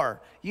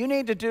more. You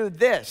need to do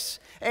this,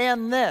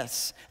 and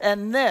this,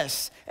 and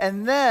this,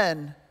 and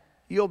then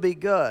you'll be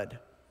good.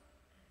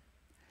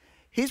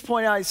 He's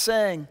pointing out, he's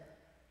saying,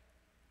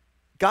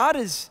 God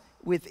is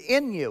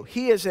within you.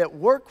 He is at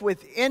work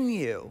within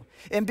you.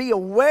 And be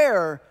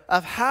aware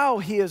of how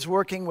he is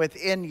working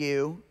within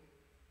you.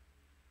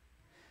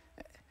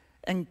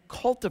 And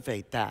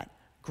cultivate that.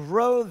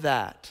 Grow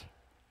that.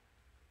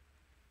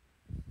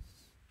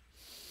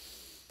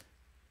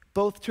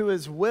 Both to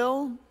his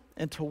will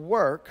and to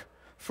work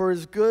for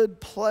his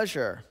good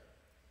pleasure.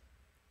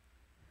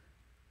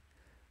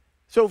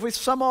 So if we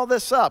sum all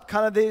this up,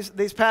 kind of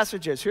these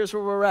passages, here's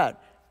where we're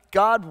at.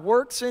 God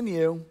works in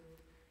you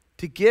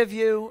to give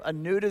you a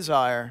new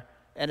desire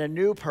and a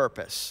new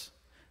purpose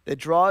that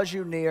draws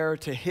you near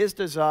to his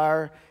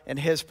desire and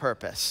his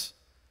purpose.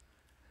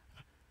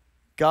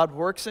 God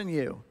works in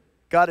you.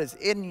 God is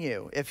in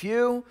you. If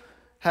you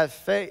have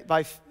faith,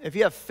 if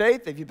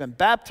you've been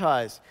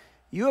baptized,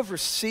 you have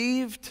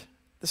received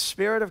the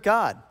Spirit of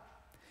God,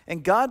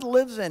 and God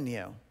lives in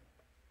you.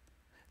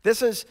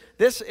 This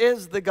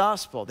is the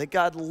gospel, that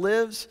God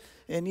lives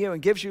in you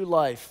and gives you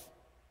life.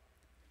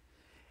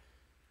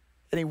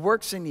 And he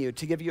works in you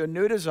to give you a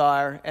new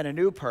desire and a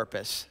new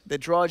purpose that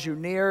draws you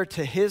near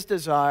to his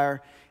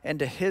desire and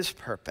to his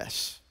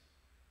purpose.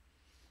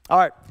 All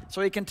right,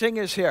 so he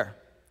continues here.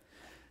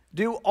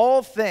 Do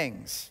all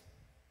things.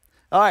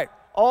 All right,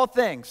 all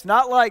things.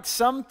 Not like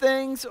some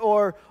things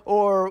or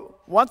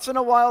once in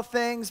a while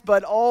things,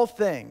 but all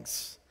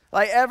things.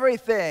 Like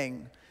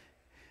everything.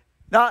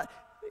 Not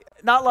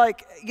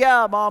like,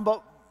 yeah, Mom,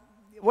 but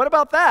what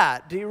about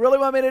that? Do you really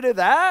want me to do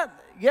that?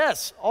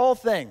 Yes, all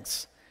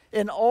things.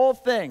 In all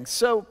things.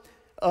 So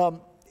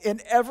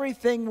in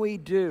everything we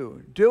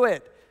do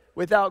it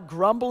without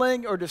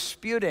grumbling or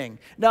disputing.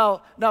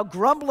 Now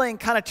grumbling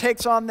kind of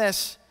takes on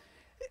this,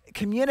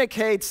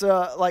 communicates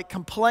like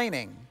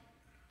complaining.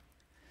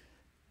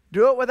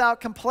 Do it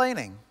without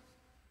complaining.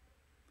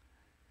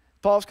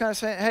 Paul's kind of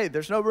saying, hey,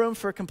 there's no room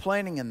for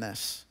complaining in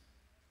this.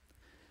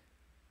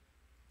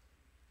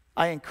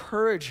 I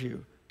encourage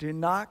you, do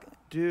not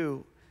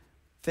do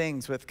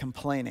things with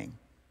complaining.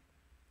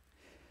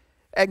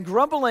 And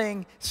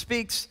grumbling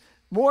speaks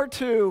more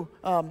to,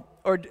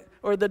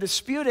 or the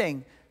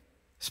disputing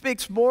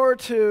speaks more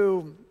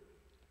to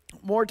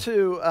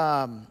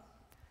kind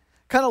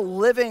of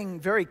living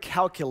very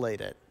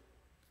calculated.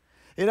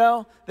 You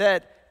know,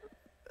 that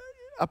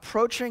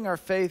approaching our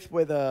faith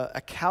with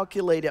a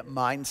calculated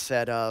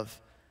mindset of,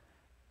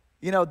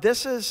 you know,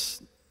 this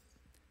is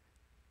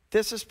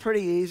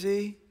pretty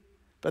easy,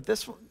 but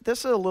this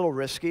is a little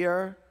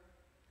riskier.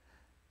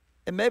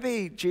 And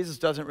maybe Jesus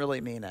doesn't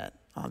really mean it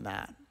on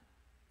that.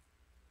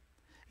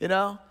 You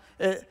know,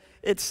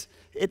 it's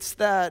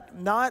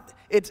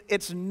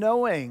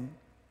knowing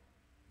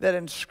that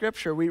in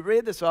Scripture, we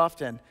read this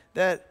often,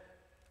 that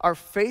our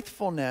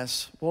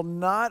faithfulness will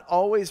not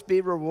always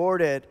be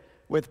rewarded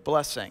with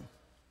blessing.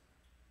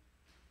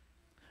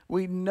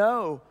 We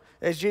know,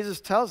 as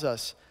Jesus tells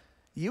us,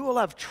 you will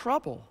have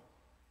trouble.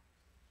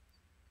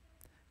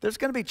 There's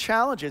going to be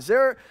challenges.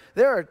 There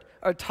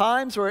are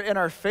times where in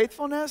our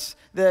faithfulness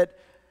that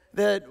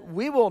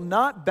we will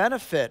not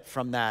benefit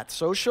from that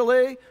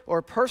socially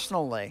or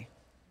personally.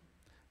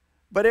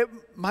 But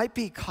it might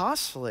be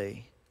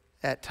costly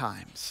at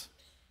times.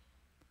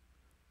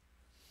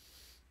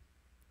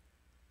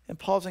 And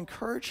Paul's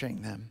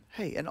encouraging them,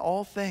 hey, in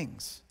all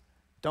things,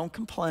 don't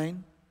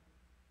complain.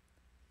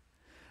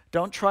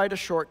 Don't try to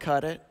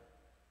shortcut it.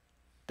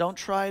 Don't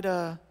try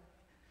to,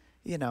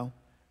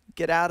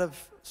 get out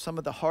of some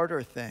of the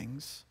harder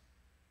things.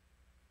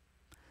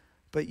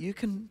 But you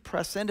can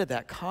press into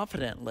that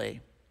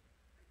confidently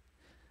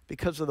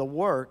because of the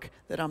work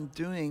that I'm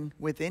doing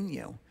within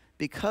you.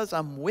 Because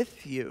I'm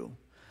with you.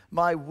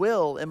 My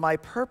will and my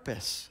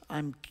purpose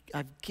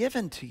I've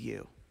given to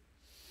you.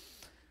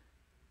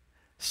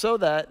 So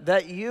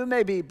that you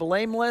may be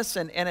blameless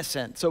and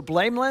innocent. So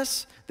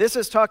blameless, this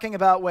is talking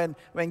about when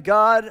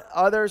God,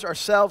 others,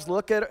 ourselves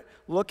look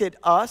at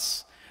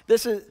us.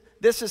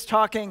 This is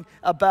talking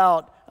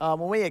about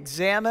when we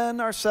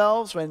examine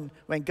ourselves, when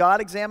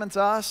God examines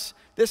us.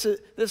 This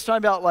is talking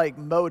about like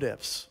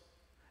motives.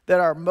 That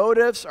our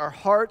motives, our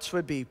hearts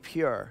would be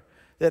pure.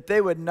 That they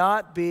would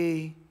not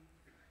be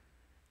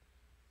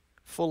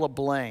full of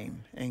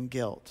blame and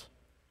guilt.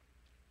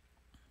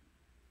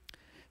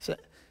 So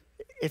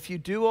if you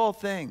do all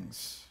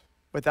things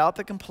without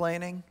the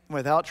complaining,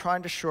 without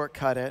trying to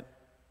shortcut it,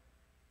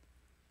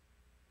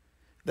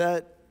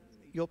 that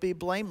you'll be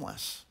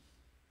blameless.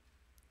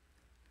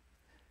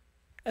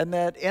 And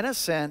that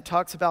innocent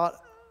talks about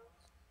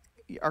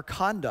our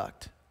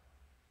conduct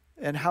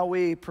and how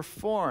we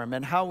perform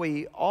and how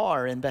we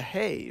are and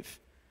behave.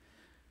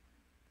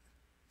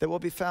 That will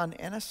be found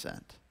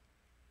innocent.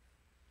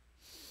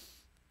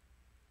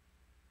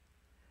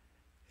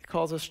 He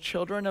calls us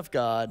children of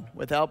God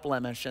without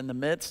blemish in the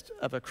midst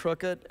of a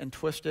crooked and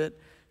twisted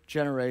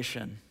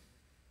generation.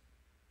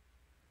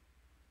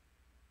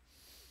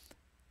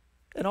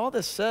 And all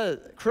this says,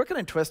 crooked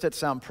and twisted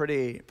sound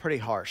pretty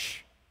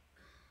harsh.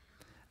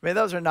 I mean,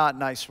 those are not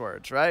nice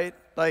words, right?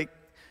 Like,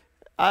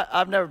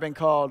 I've never been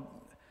called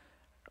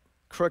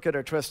crooked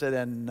or twisted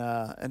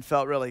and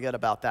felt really good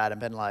about that and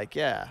been like,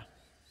 yeah.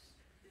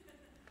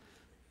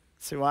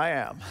 That's who I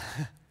am.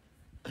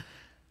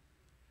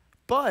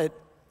 But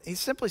he's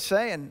simply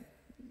saying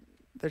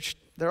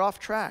they're off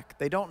track.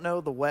 They don't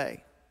know the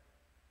way.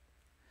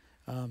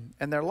 And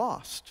they're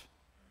lost.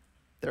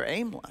 They're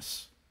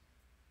aimless.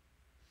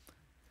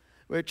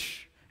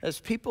 Which,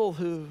 as people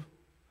who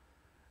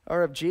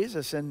are of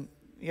Jesus and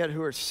yet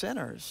who are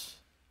sinners,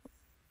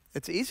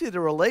 it's easy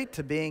to relate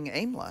to being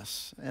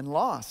aimless and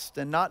lost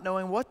and not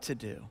knowing what to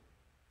do.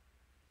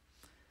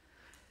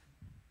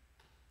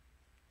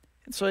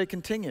 And so he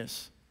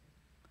continues,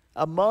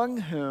 among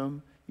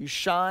whom you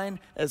shine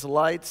as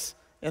lights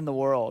in the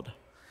world.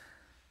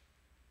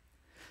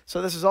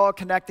 So this is all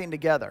connecting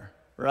together,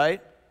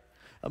 right?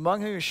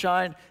 Among whom you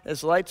shine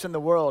as lights in the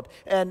world.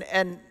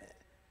 And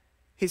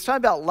he's talking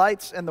about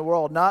lights in the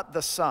world, not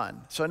the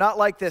sun. So not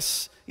like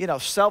this,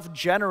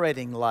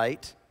 self-generating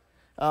light,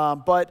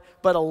 but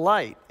a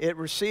light. It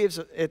receives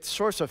its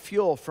source of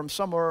fuel from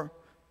somewhere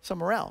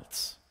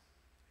else.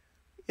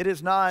 It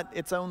is not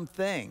its own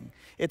thing.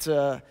 It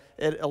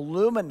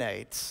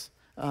illuminates,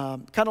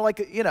 kind of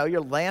like,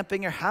 your lamp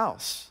in your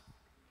house.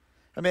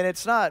 I mean,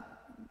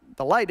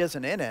 the light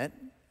isn't in it.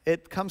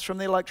 It comes from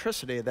the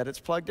electricity that it's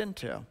plugged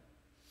into.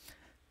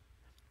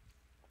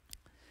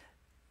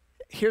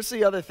 Here's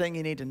the other thing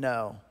you need to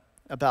know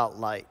about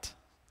light.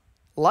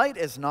 Light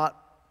is not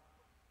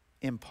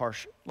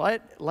impartial.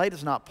 Light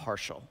is not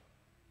partial.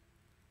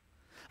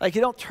 Like,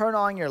 you don't turn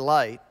on your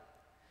light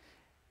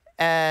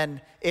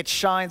and it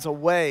shines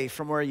away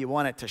from where you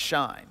want it to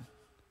shine.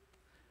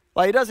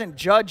 Like, it doesn't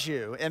judge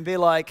you and be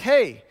like,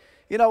 hey,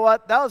 you know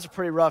what? That was a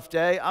pretty rough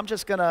day. I'm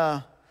just going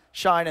to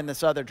shine in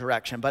this other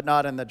direction, but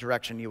not in the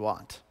direction you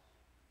want.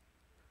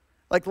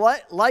 Like,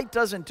 light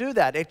doesn't do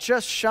that. It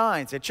just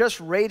shines. It just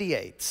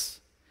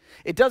radiates.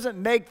 It doesn't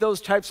make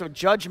those types of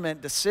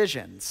judgment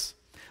decisions.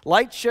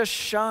 Light just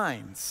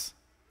shines.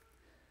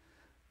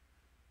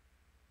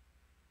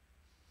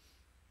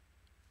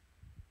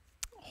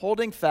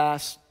 Holding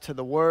fast to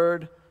the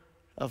word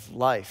of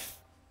life.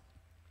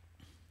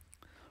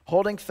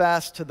 Holding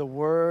fast to the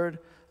word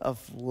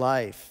of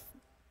life.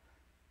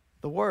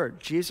 The word,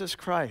 Jesus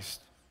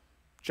Christ.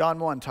 John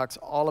 1 talks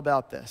all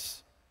about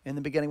this. In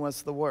the beginning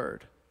was the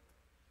word.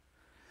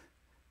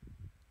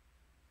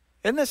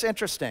 Isn't this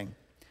interesting?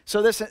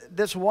 So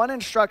this one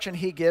instruction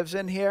he gives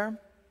in here,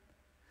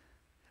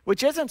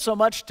 which isn't so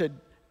much to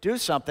do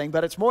something,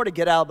 but it's more to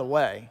get out of the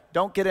way.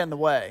 Don't get in the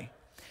way.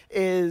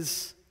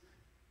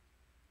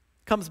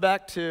 Comes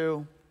back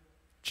to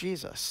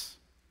Jesus.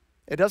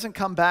 It doesn't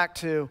come back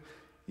to,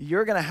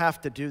 you're going to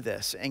have to do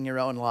this in your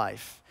own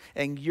life.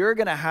 And you're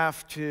going to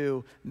have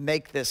to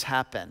make this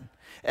happen.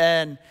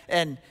 And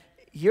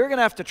you're going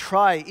to have to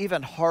try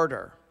even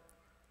harder.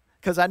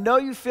 Because I know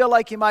you feel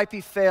like you might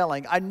be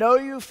failing. I know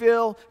you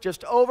feel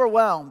just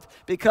overwhelmed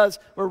because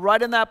we're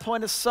right in that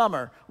point of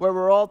summer where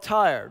we're all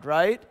tired,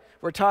 right?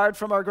 We're tired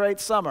from our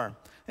great summer.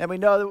 And we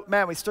know that,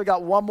 man, we still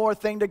got one more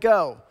thing to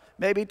go.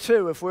 Maybe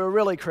two if we were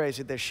really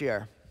crazy this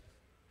year.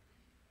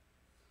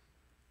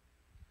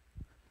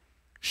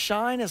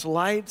 Shine as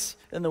lights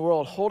in the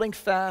world, holding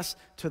fast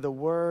to the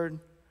word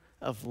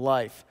of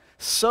life.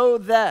 So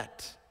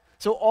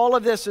all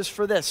of this is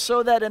for this,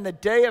 so that in the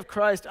day of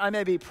Christ I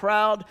may be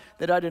proud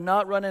that I did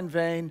not run in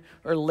vain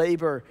or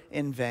labor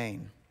in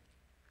vain.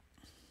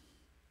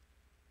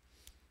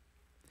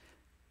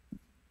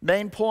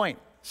 Main point,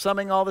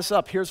 summing all this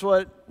up, here's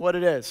what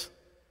it is.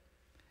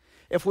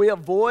 If we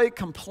avoid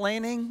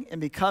complaining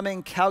and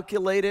becoming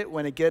calculated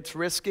when it gets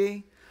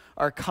risky,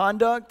 our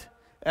conduct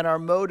and our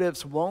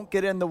motives won't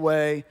get in the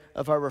way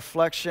of our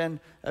reflection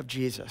of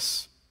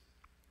Jesus.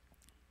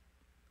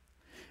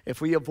 If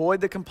we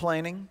avoid the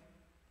complaining,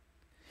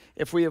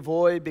 if we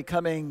avoid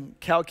becoming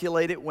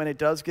calculated when it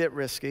does get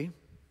risky,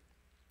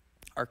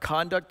 our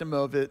conduct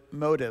and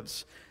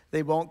motives,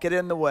 they won't get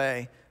in the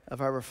way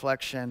of our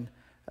reflection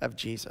of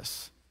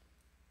Jesus.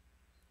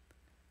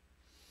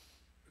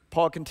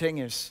 Paul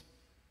continues,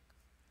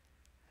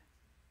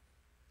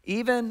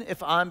 even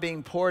if I'm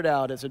being poured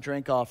out as a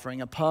drink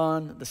offering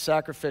upon the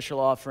sacrificial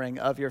offering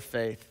of your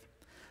faith,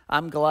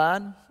 I'm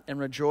glad and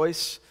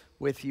rejoice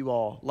with you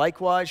all.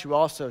 Likewise, you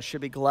also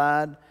should be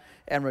glad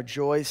and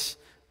rejoice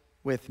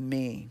with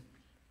me.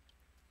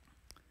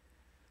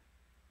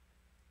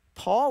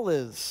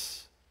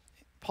 Paul's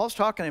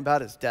talking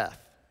about his death.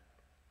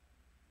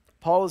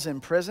 Paul is in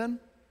prison.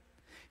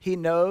 He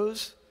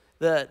knows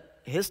that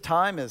his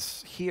time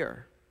is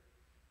here.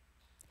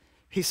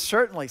 He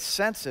certainly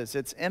senses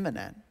it's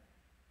imminent.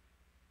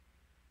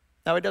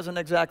 Now, he doesn't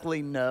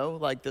exactly know,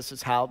 like, this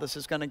is how this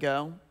is going to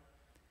go.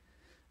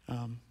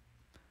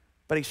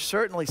 But he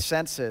certainly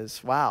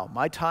senses, wow,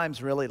 my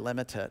time's really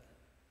limited.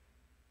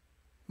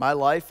 My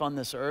life on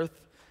this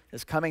earth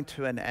is coming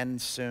to an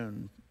end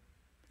soon,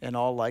 in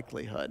all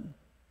likelihood.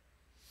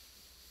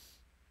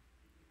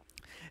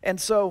 And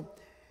so,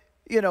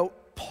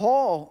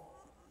 Paul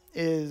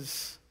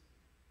he's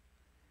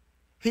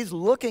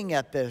looking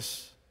at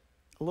this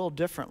a little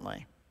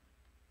differently.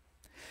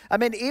 I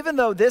mean, even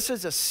though this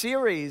is a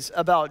series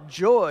about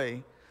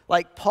joy,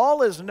 like,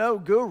 Paul is no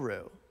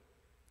guru.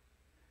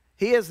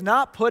 He is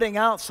not putting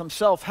out some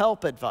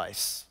self-help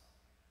advice.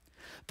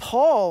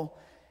 Paul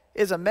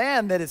is a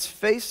man that is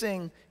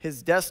facing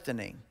his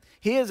destiny.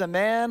 He is a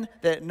man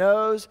that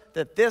knows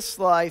that this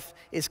life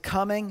is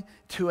coming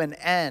to an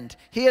end.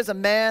 He is a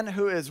man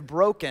who is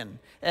broken,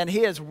 and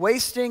he is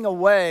wasting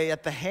away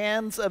at the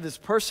hands of his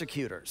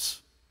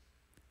persecutors.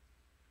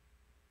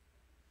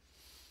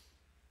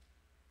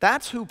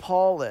 That's who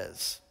Paul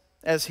is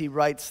as he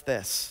writes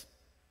this.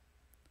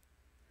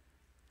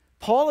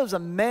 Paul is a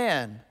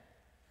man,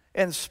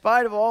 in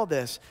spite of all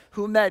this,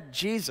 who met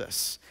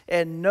Jesus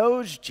and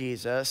knows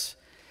Jesus,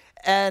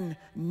 and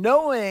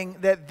knowing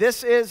that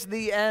this is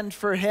the end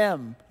for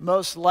him,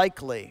 most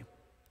likely,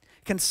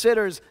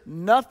 considers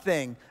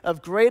nothing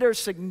of greater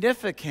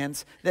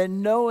significance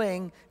than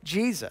knowing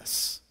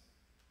Jesus.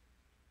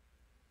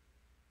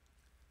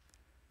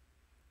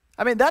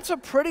 I mean, that's a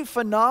pretty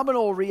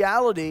phenomenal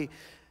reality,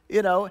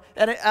 and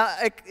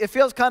it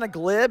feels kind of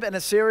glib in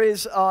a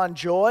series on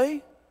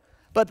joy,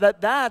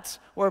 but that's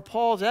where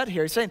Paul's at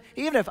here. He's saying,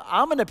 even if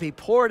I'm going to be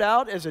poured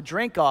out as a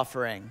drink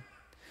offering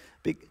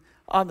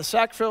on the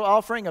sacrificial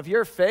offering of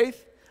your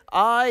faith,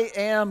 I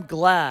am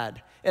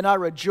glad, and I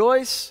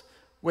rejoice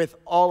with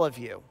all of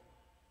you.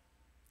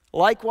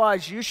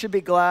 Likewise, you should be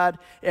glad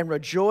and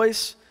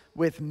rejoice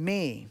with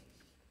me.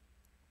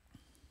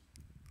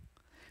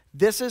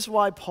 This is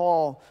why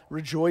Paul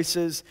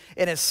rejoices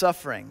in his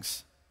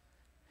sufferings.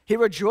 He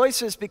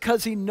rejoices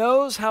because he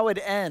knows how it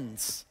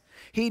ends.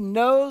 He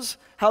knows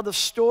how the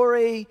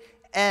story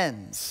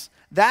ends.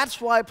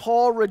 That's why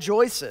Paul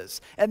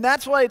rejoices. And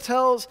that's why he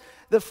tells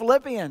the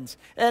Philippians.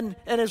 And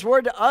his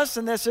word to us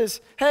in this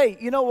is, hey,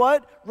 you know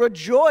what?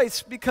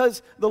 Rejoice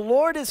because the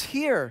Lord is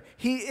here.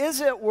 He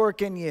is at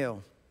work in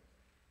you.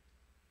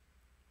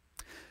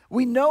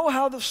 We know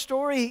how the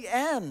story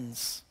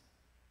ends.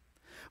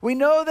 We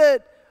know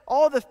that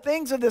all the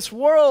things of this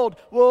world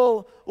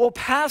will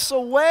pass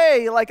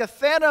away like a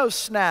Thanos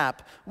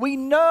snap. We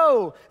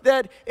know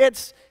that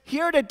it's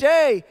here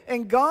today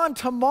and gone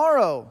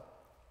tomorrow.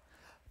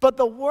 But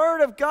the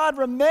Word of God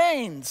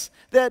remains,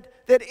 that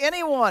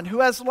anyone who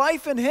has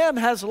life in Him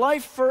has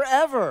life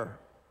forever.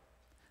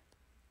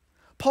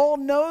 Paul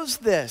knows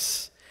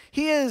this.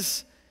 He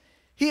is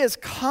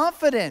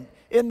confident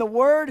in the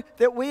Word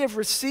that we have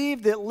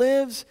received that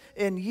lives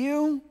in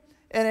you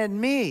and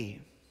in me.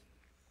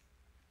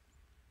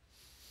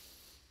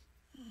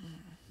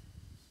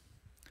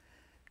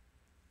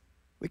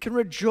 We can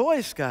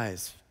rejoice,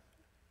 guys,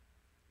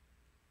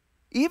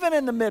 even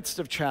in the midst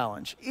of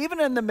challenge, even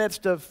in the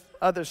midst of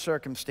other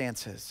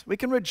circumstances. We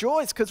can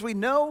rejoice because we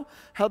know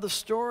how the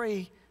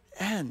story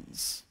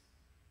ends.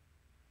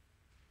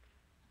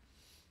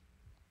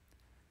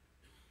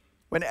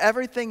 When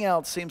everything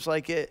else seems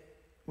like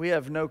we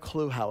have no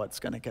clue how it's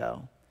going to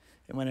go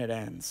and when it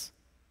ends.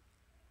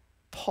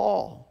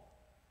 Paul,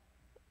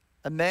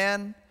 a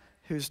man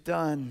who's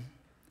done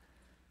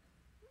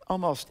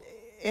almost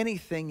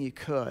anything you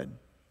could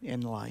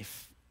in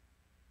life,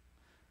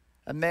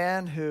 a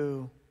man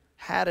who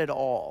had it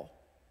all,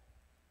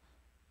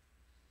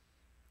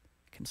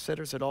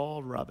 considers it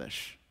all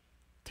rubbish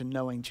to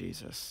knowing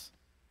Jesus.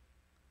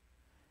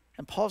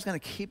 And Paul's going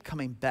to keep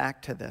coming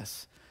back to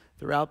this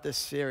throughout this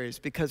series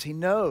because he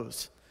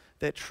knows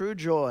that true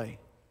joy,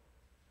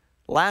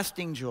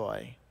 lasting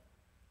joy,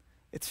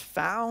 it's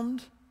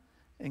found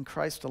in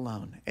Christ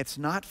alone. It's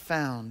not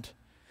found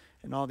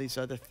in all these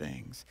other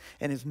things.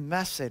 And his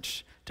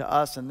message to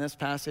us in this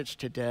passage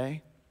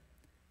today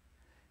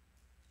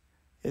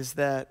is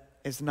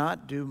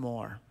not do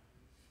more.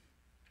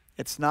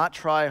 It's not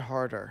try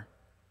harder.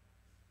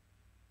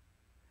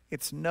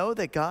 It's know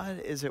that God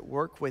is at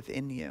work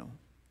within you.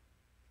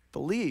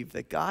 Believe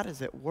that God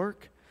is at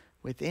work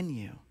within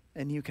you,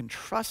 and you can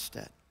trust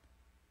it.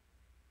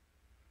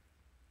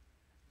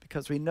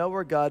 Because we know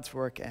where God's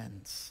work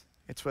ends.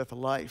 It's with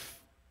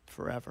life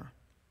forever.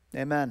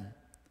 Amen.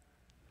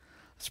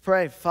 Let's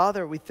pray.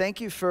 Father, we thank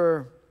you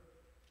for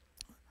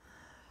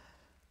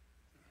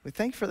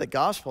the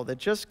gospel that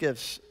just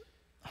gives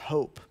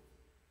hope.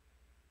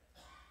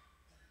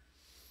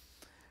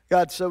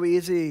 God, so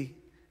easy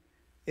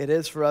it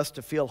is for us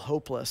to feel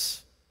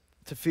hopeless,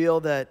 to feel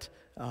that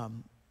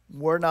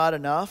we're not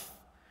enough,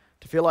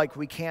 to feel like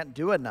we can't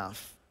do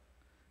enough.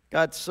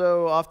 God,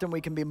 so often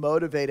we can be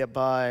motivated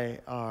by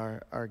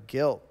our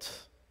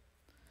guilt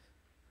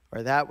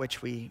or that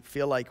which we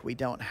feel like we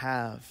don't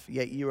have,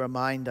 yet you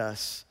remind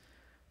us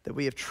that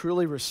we have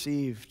truly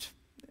received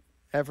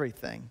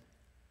everything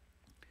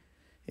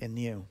in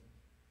you.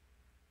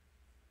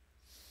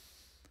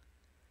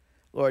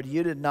 Lord,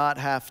 you did not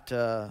have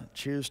to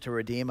choose to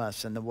redeem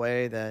us in the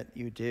way that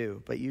you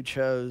do, but you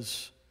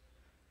chose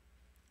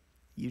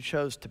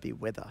to be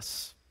with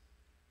us.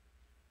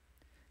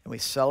 And we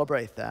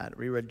celebrate that.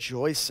 We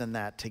rejoice in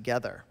that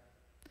together.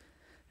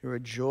 We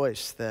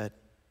rejoice that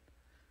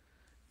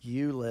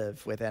you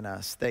live within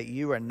us, that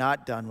you are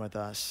not done with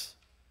us.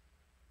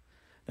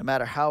 No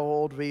matter how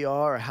old we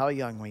are or how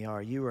young we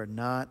are, you are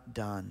not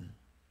done.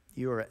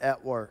 You are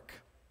at work.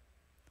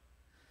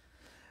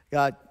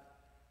 God,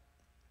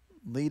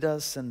 lead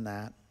us in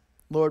that.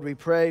 Lord, we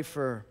pray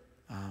for,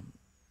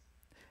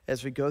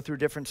 as we go through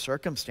different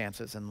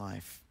circumstances in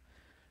life,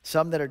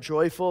 some that are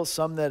joyful,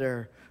 some that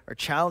are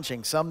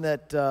challenging, some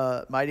that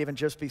might even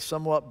just be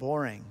somewhat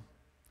boring.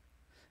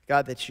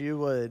 God, that you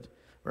would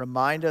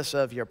remind us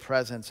of your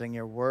presence and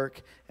your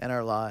work in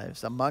our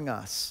lives, among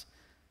us,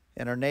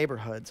 in our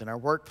neighborhoods, in our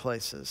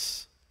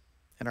workplaces,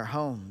 in our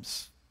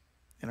homes,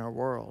 in our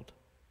world.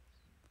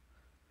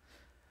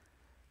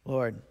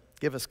 Lord,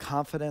 give us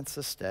confidence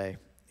this day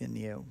in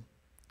you.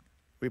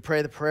 We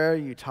pray the prayer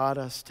you taught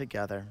us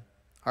together.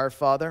 Our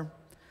Father,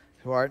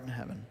 who art in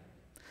heaven,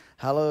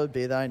 hallowed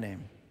be thy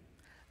name.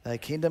 Thy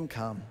kingdom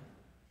come,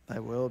 thy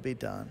will be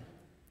done,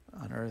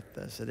 on earth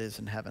as it is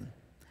in heaven.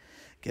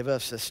 Give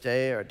us this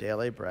day our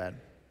daily bread,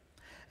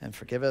 and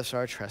forgive us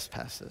our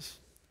trespasses,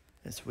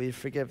 as we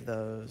forgive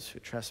those who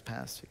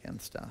trespass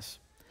against us.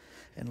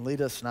 And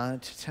lead us not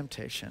into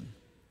temptation,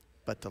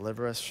 but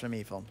deliver us from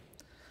evil.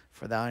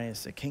 For thine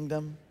is the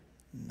kingdom,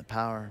 and the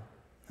power,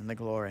 and the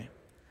glory,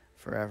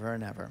 forever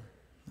and ever.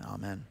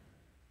 Amen.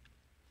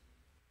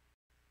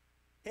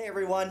 Hey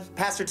everyone,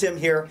 Pastor Tim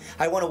here.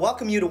 I want to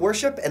welcome you to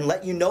worship and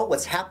let you know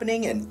what's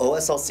happening in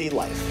OSLC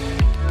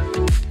life.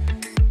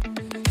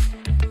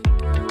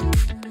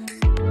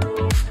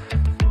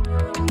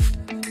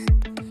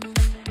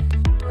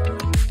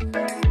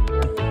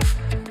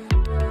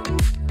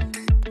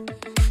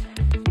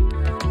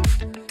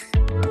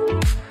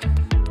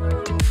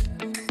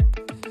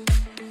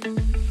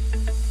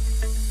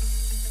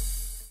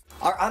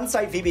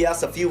 on-site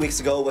VBS a few weeks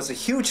ago was a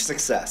huge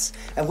success,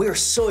 and we are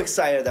so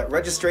excited that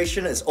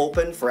registration is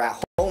open for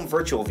at-home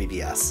virtual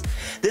VBS.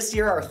 This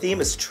year, our theme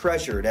is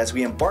Treasured as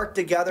we embark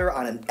together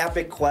on an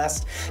epic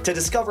quest to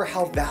discover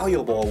how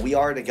valuable we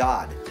are to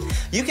God.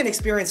 You can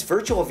experience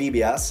virtual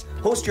VBS,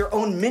 host your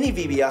own mini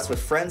VBS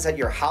with friends at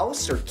your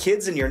house or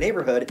kids in your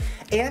neighborhood,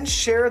 and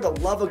share the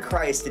love of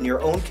Christ in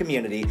your own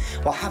community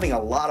while having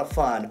a lot of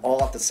fun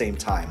all at the same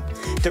time.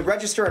 To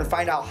register and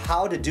find out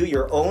how to do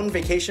your own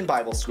vacation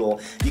Bible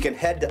school, you can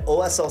head to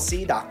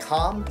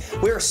oslc.com.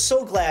 We are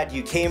so glad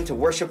you came to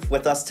worship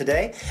with us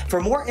today.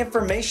 For more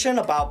information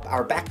about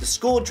our back to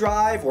school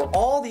drive or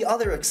all the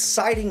other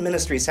exciting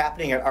ministries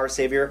happening at Our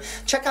Savior,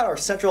 check out our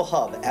central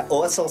hub at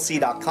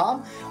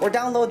oslc.com or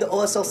download the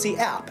OSLC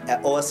app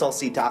at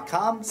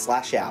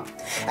oslc.com/app.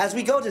 As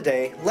we go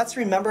today, let's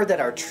remember that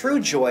our true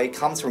joy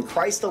comes from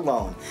Christ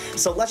alone.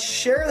 So let's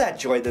share that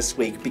joy this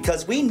week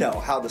because we know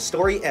how the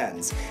story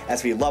ends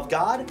as we love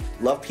God,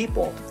 love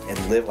people, and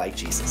live like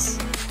Jesus.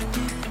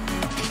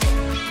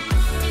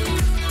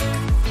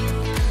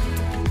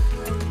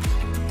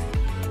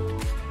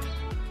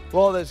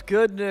 Well, there's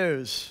good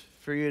news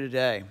for you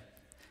today,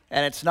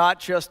 and it's not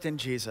just in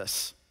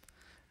Jesus.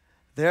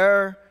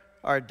 There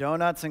are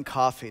donuts and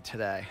coffee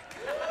today.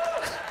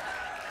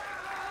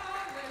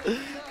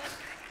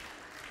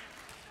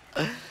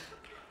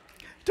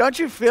 Don't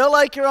you feel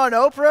like you're on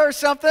Oprah or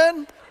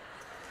something?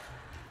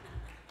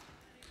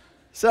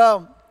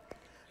 So,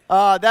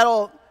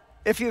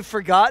 if you've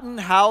forgotten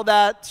how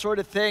that sort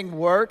of thing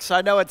works,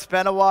 I know it's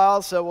been a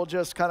while, so we'll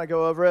just kind of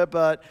go over it,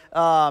 but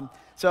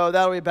so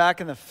that'll be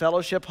back in the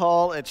fellowship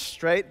hall. It's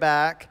straight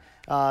back.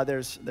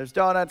 There's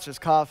donuts, there's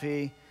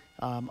coffee,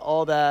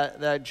 all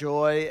that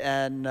joy,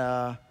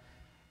 and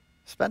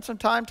spend some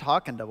time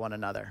talking to one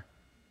another.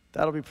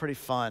 That'll be pretty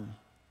fun.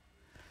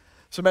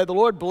 So may the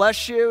Lord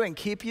bless you and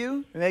keep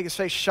you, and make his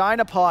face shine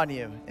upon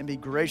you and be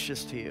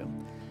gracious to you.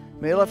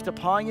 May he lift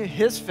upon you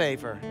his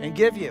favor and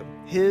give you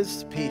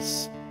his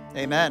peace.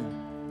 Amen.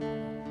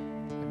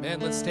 Amen.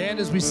 Let's stand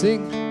as we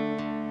sing.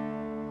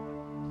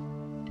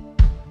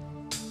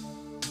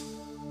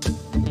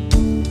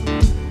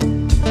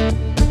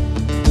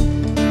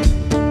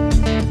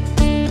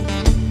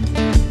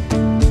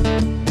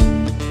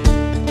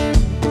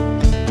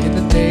 In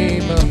the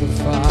name of the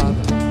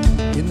Father,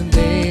 in the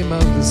name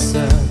of the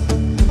Son,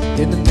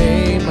 in the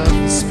name of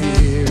the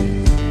Spirit,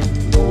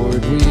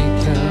 Lord, we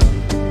come,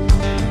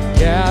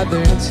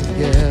 gathered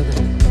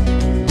together,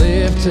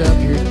 lift up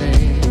your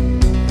name,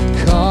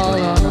 call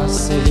on our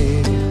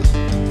Savior,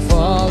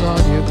 fall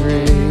on your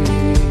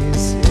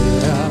grace.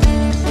 Yeah.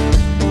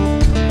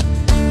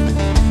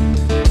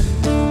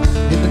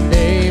 In the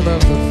name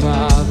of the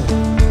Father,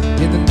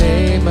 in the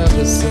name of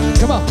the Son,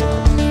 come on,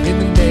 in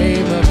the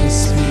name of the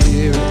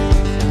Spirit,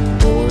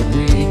 Lord,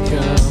 we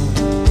come,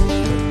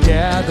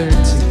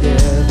 gathered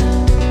together,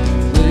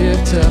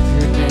 lift up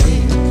your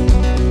name,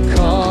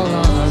 call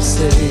on our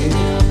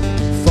Savior,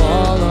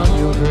 fall on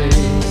your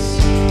grace.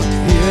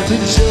 Hear the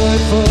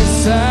joyful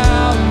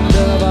sound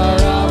of our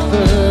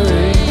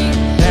offering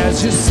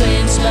as your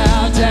saints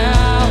bow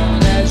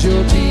down, as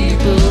your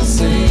people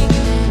sing.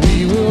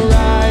 We will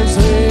rise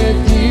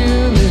with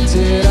you,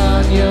 lifted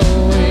on your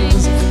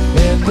wings,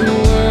 and the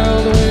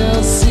world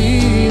will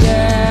see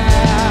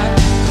that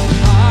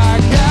our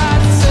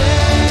God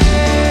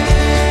saves,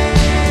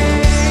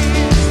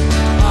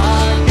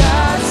 our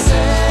God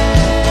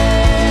saves.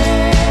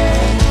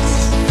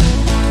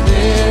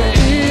 There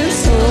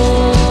is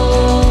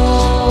hope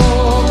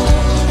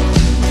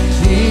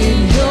in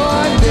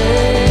your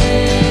name.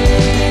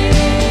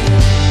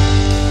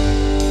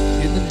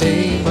 In the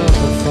name of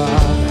the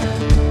Father,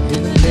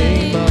 in the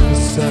name of the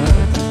Son,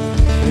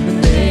 in the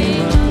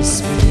name of the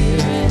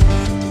Spirit,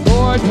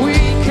 Lord, we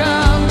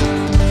come,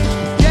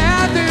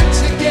 gathered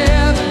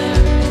together,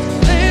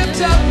 lift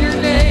up your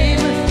name,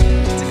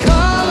 to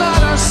call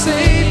on our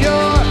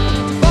Savior,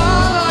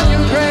 fall on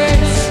your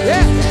grace.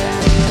 Yeah.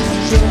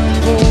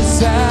 Joyful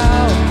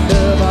sound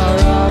of our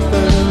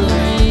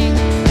offering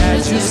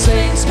as your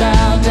saints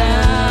bow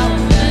down,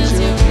 as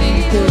your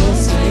people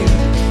sing.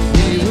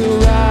 We will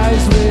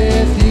rise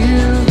with you,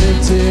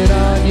 lifted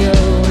on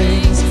your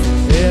wings,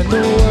 and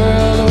the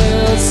world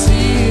will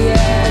see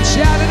that.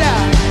 Shout it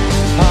out.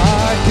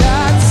 Our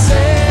God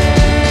saves,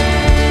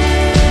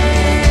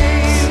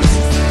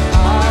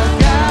 our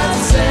God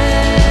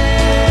saves.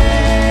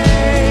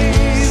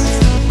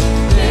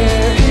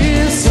 There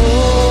is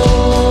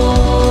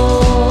hope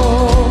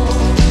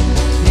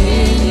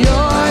in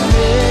your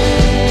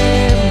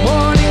name.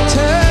 Morning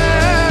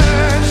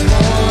turns,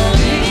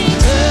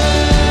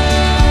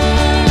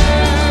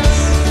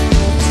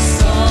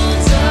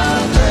 songs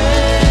of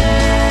praise.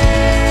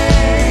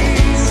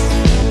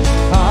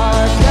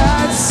 Our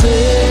God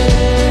saves,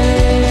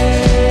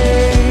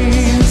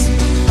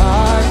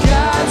 our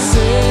God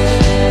saves.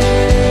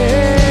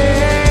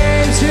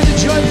 Hear the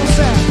joyful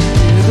sound,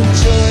 hear the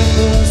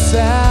joyful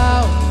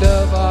sound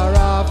of our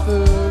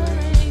offering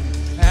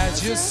as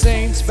your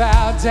saints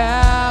bow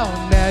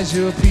down, as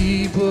your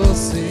people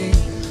sing.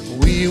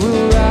 We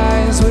will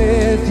rise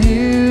with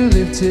you,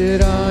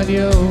 lifted on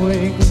your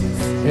wings,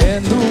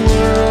 and the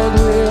world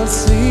will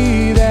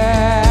see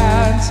that